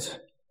Rubens.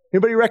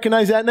 Anybody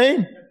recognize that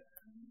name?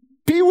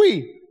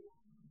 Pee-wee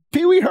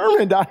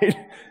Herman died.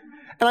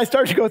 And I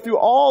started to go through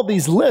all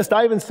these lists.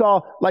 I even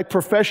saw like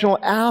professional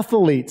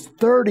athletes,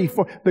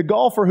 34, the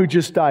golfer who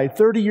just died,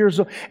 30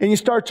 years old. And you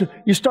start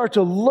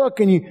to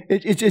look, and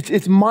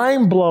it's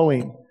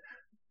mind-blowing.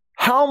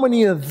 How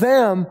many of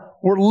them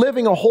were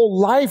living a whole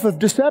life of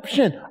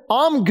deception?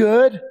 I'm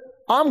good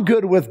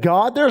with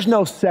God. There's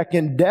no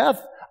second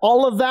death.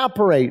 I'll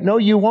evaporate. No,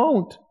 you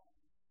won't.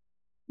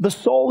 The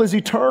soul is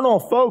eternal,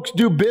 folks.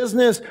 Do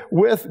business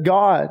with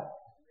God.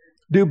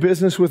 Do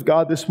business with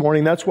God this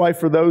morning. That's why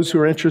for those who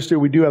are interested,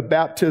 we do have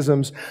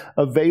baptisms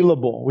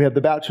available. We have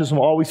the baptism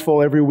always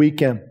full every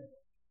weekend.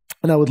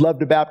 And I would love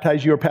to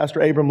baptize you, or Pastor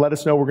Abram, let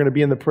us know. We're going to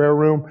be in the prayer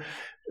room.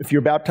 If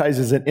you're baptized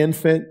as an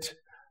infant,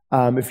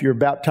 if you're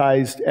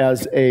baptized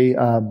as a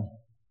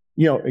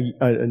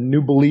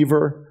new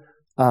believer,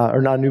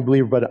 or not a new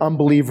believer, but an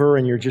unbeliever,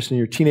 and you're just in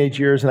your teenage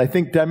years. And I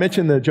think, did I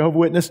mention the Jehovah's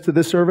Witness to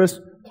this service,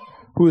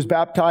 who was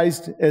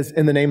baptized as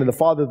in the name of the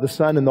Father, the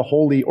Son, and the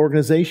Holy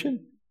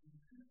Organization?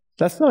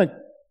 That's not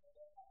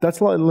That's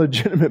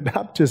legitimate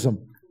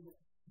baptism.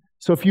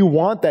 So if you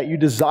want that, you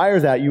desire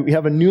that, you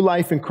have a new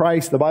life in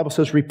Christ, the Bible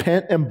says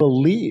repent and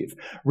believe.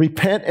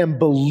 Repent and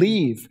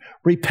believe.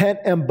 Repent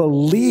and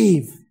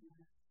believe.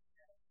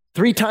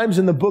 3 times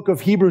in the book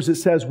of Hebrews it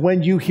says,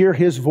 when you hear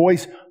His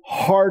voice,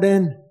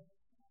 harden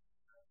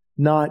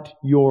not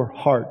your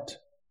heart.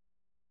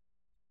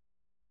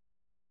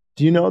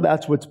 Do you know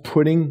that's what's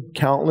putting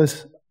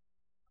countless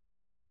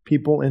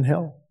people in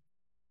hell?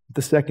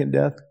 The second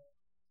death?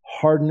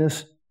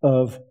 Hardness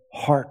of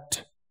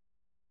heart.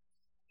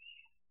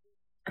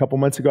 A couple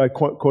months ago, I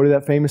quoted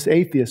that famous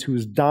atheist who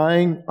was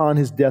dying on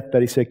his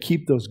deathbed. He said,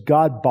 keep those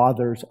God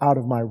bothers out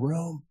of my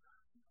room.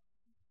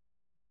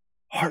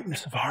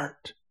 Hardness of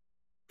heart.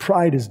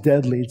 Pride is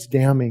deadly. It's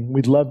damning.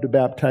 We'd love to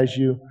baptize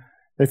you.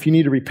 If you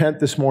need to repent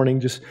this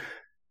morning,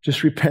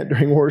 just repent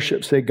during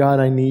worship. Say, God,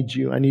 I need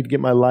you. I need to get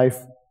my life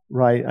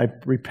right. I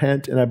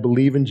repent and I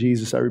believe in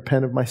Jesus. I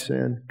repent of my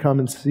sin. Come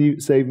and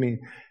save me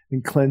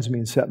and cleanse me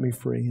and set me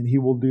free. And He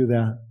will do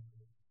that.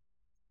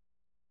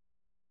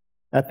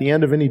 At the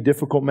end of any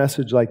difficult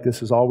message like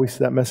this is always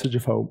that message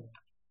of hope.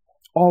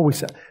 Always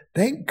that.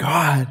 Thank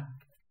God.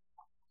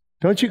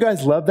 Don't you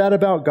guys love that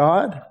about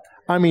God?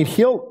 I mean,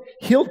 He'll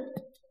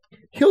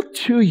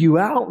chew you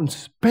out and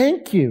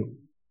spank you.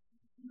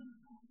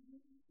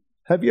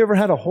 Have you ever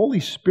had a Holy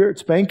Spirit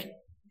spank you?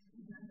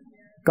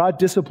 God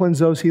disciplines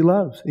those He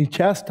loves. He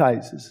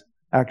chastises,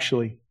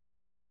 actually.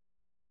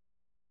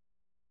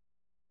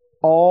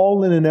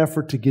 All in an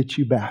effort to get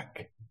you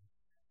back.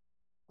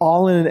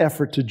 All in an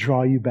effort to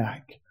draw you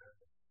back.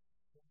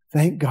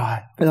 Thank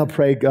God. And I'll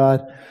pray,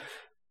 God,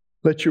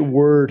 let your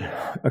word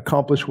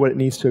accomplish what it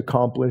needs to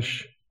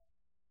accomplish.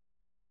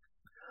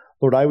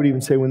 Lord, I would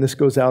even say when this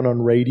goes out on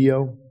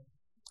radio,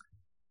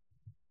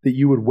 that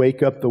you would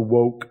wake up the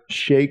woke,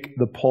 shake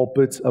the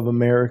pulpits of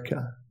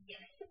America.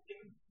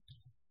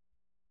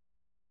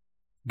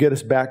 Get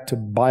us back to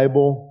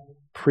Bible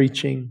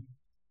preaching,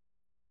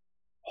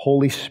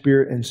 Holy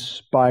Spirit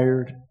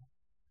inspired,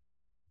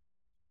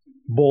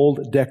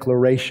 bold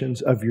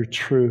declarations of your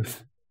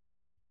truth.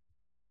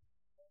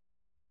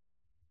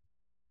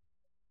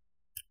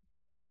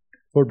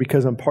 Lord,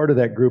 because I'm part of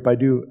that group, I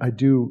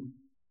do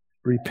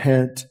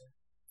repent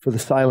for the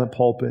silent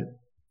pulpit.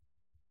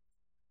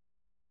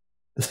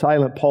 The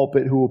silent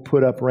pulpit who will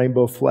put up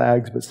rainbow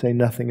flags but say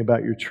nothing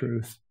about your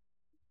truth.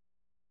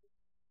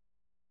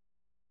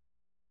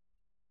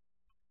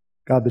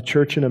 God, the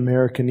church in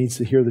America needs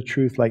to hear the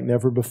truth like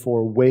never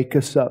before. Wake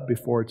us up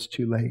before it's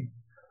too late.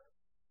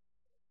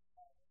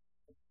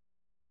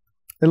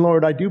 And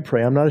Lord, I do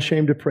pray. I'm not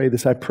ashamed to pray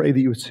this. I pray that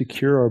you would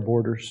secure our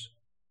borders.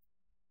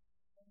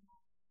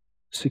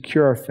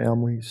 Secure our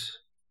families.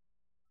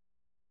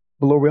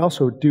 But Lord, we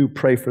also do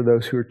pray for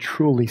those who are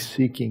truly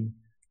seeking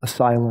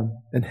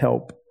asylum and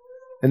help.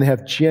 And they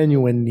have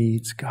genuine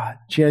needs, God.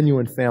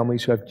 Genuine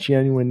families who have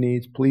genuine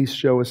needs. Please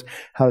show us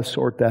how to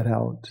sort that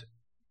out.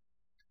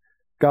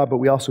 God, but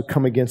we also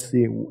come against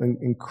the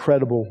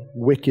incredible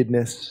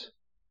wickedness.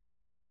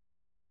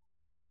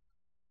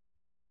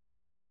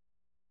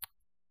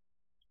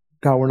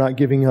 God, we're not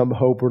giving up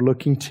hope. We're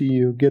looking to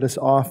you. Get us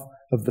off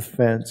of the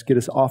fence. Get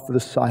us off of the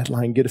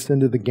sideline. Get us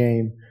into the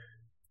game.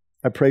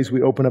 I pray as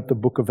we open up the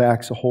book of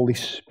Acts, the Holy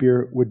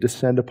Spirit would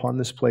descend upon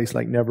this place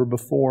like never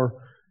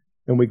before.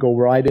 And we go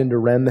right in to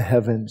rend the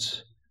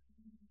heavens,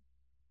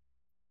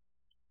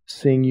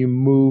 seeing you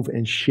move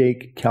and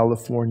shake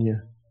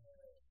California.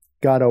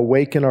 God,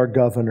 awaken our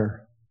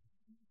governor.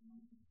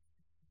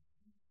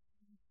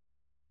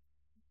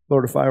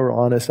 Lord, if I were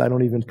honest, I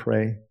don't even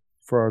pray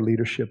for our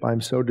leadership. I'm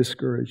so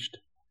discouraged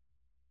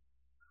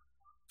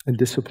and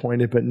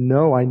disappointed. But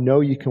no, I know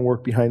you can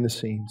work behind the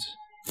scenes.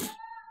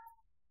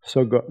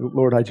 So,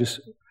 Lord, I just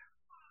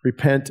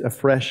repent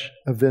afresh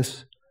of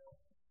this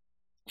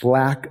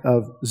lack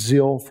of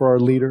zeal for our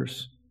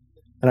leaders.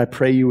 And I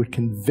pray you would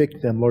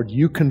convict them. Lord,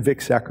 you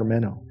convict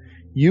Sacramento.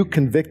 You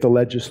convict the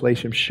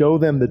legislation. Show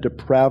them the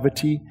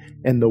depravity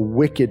and the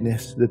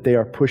wickedness that they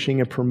are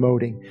pushing and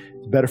promoting.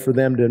 It's better for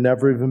them to have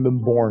never even been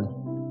born,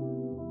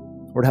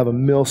 or to have a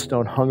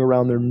millstone hung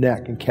around their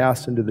neck and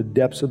cast into the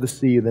depths of the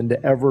sea than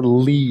to ever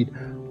lead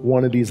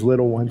one of these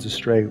little ones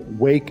astray.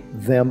 Wake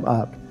them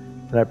up.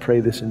 And I pray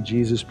this in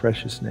Jesus'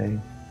 precious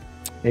name.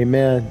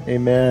 Amen.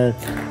 Amen.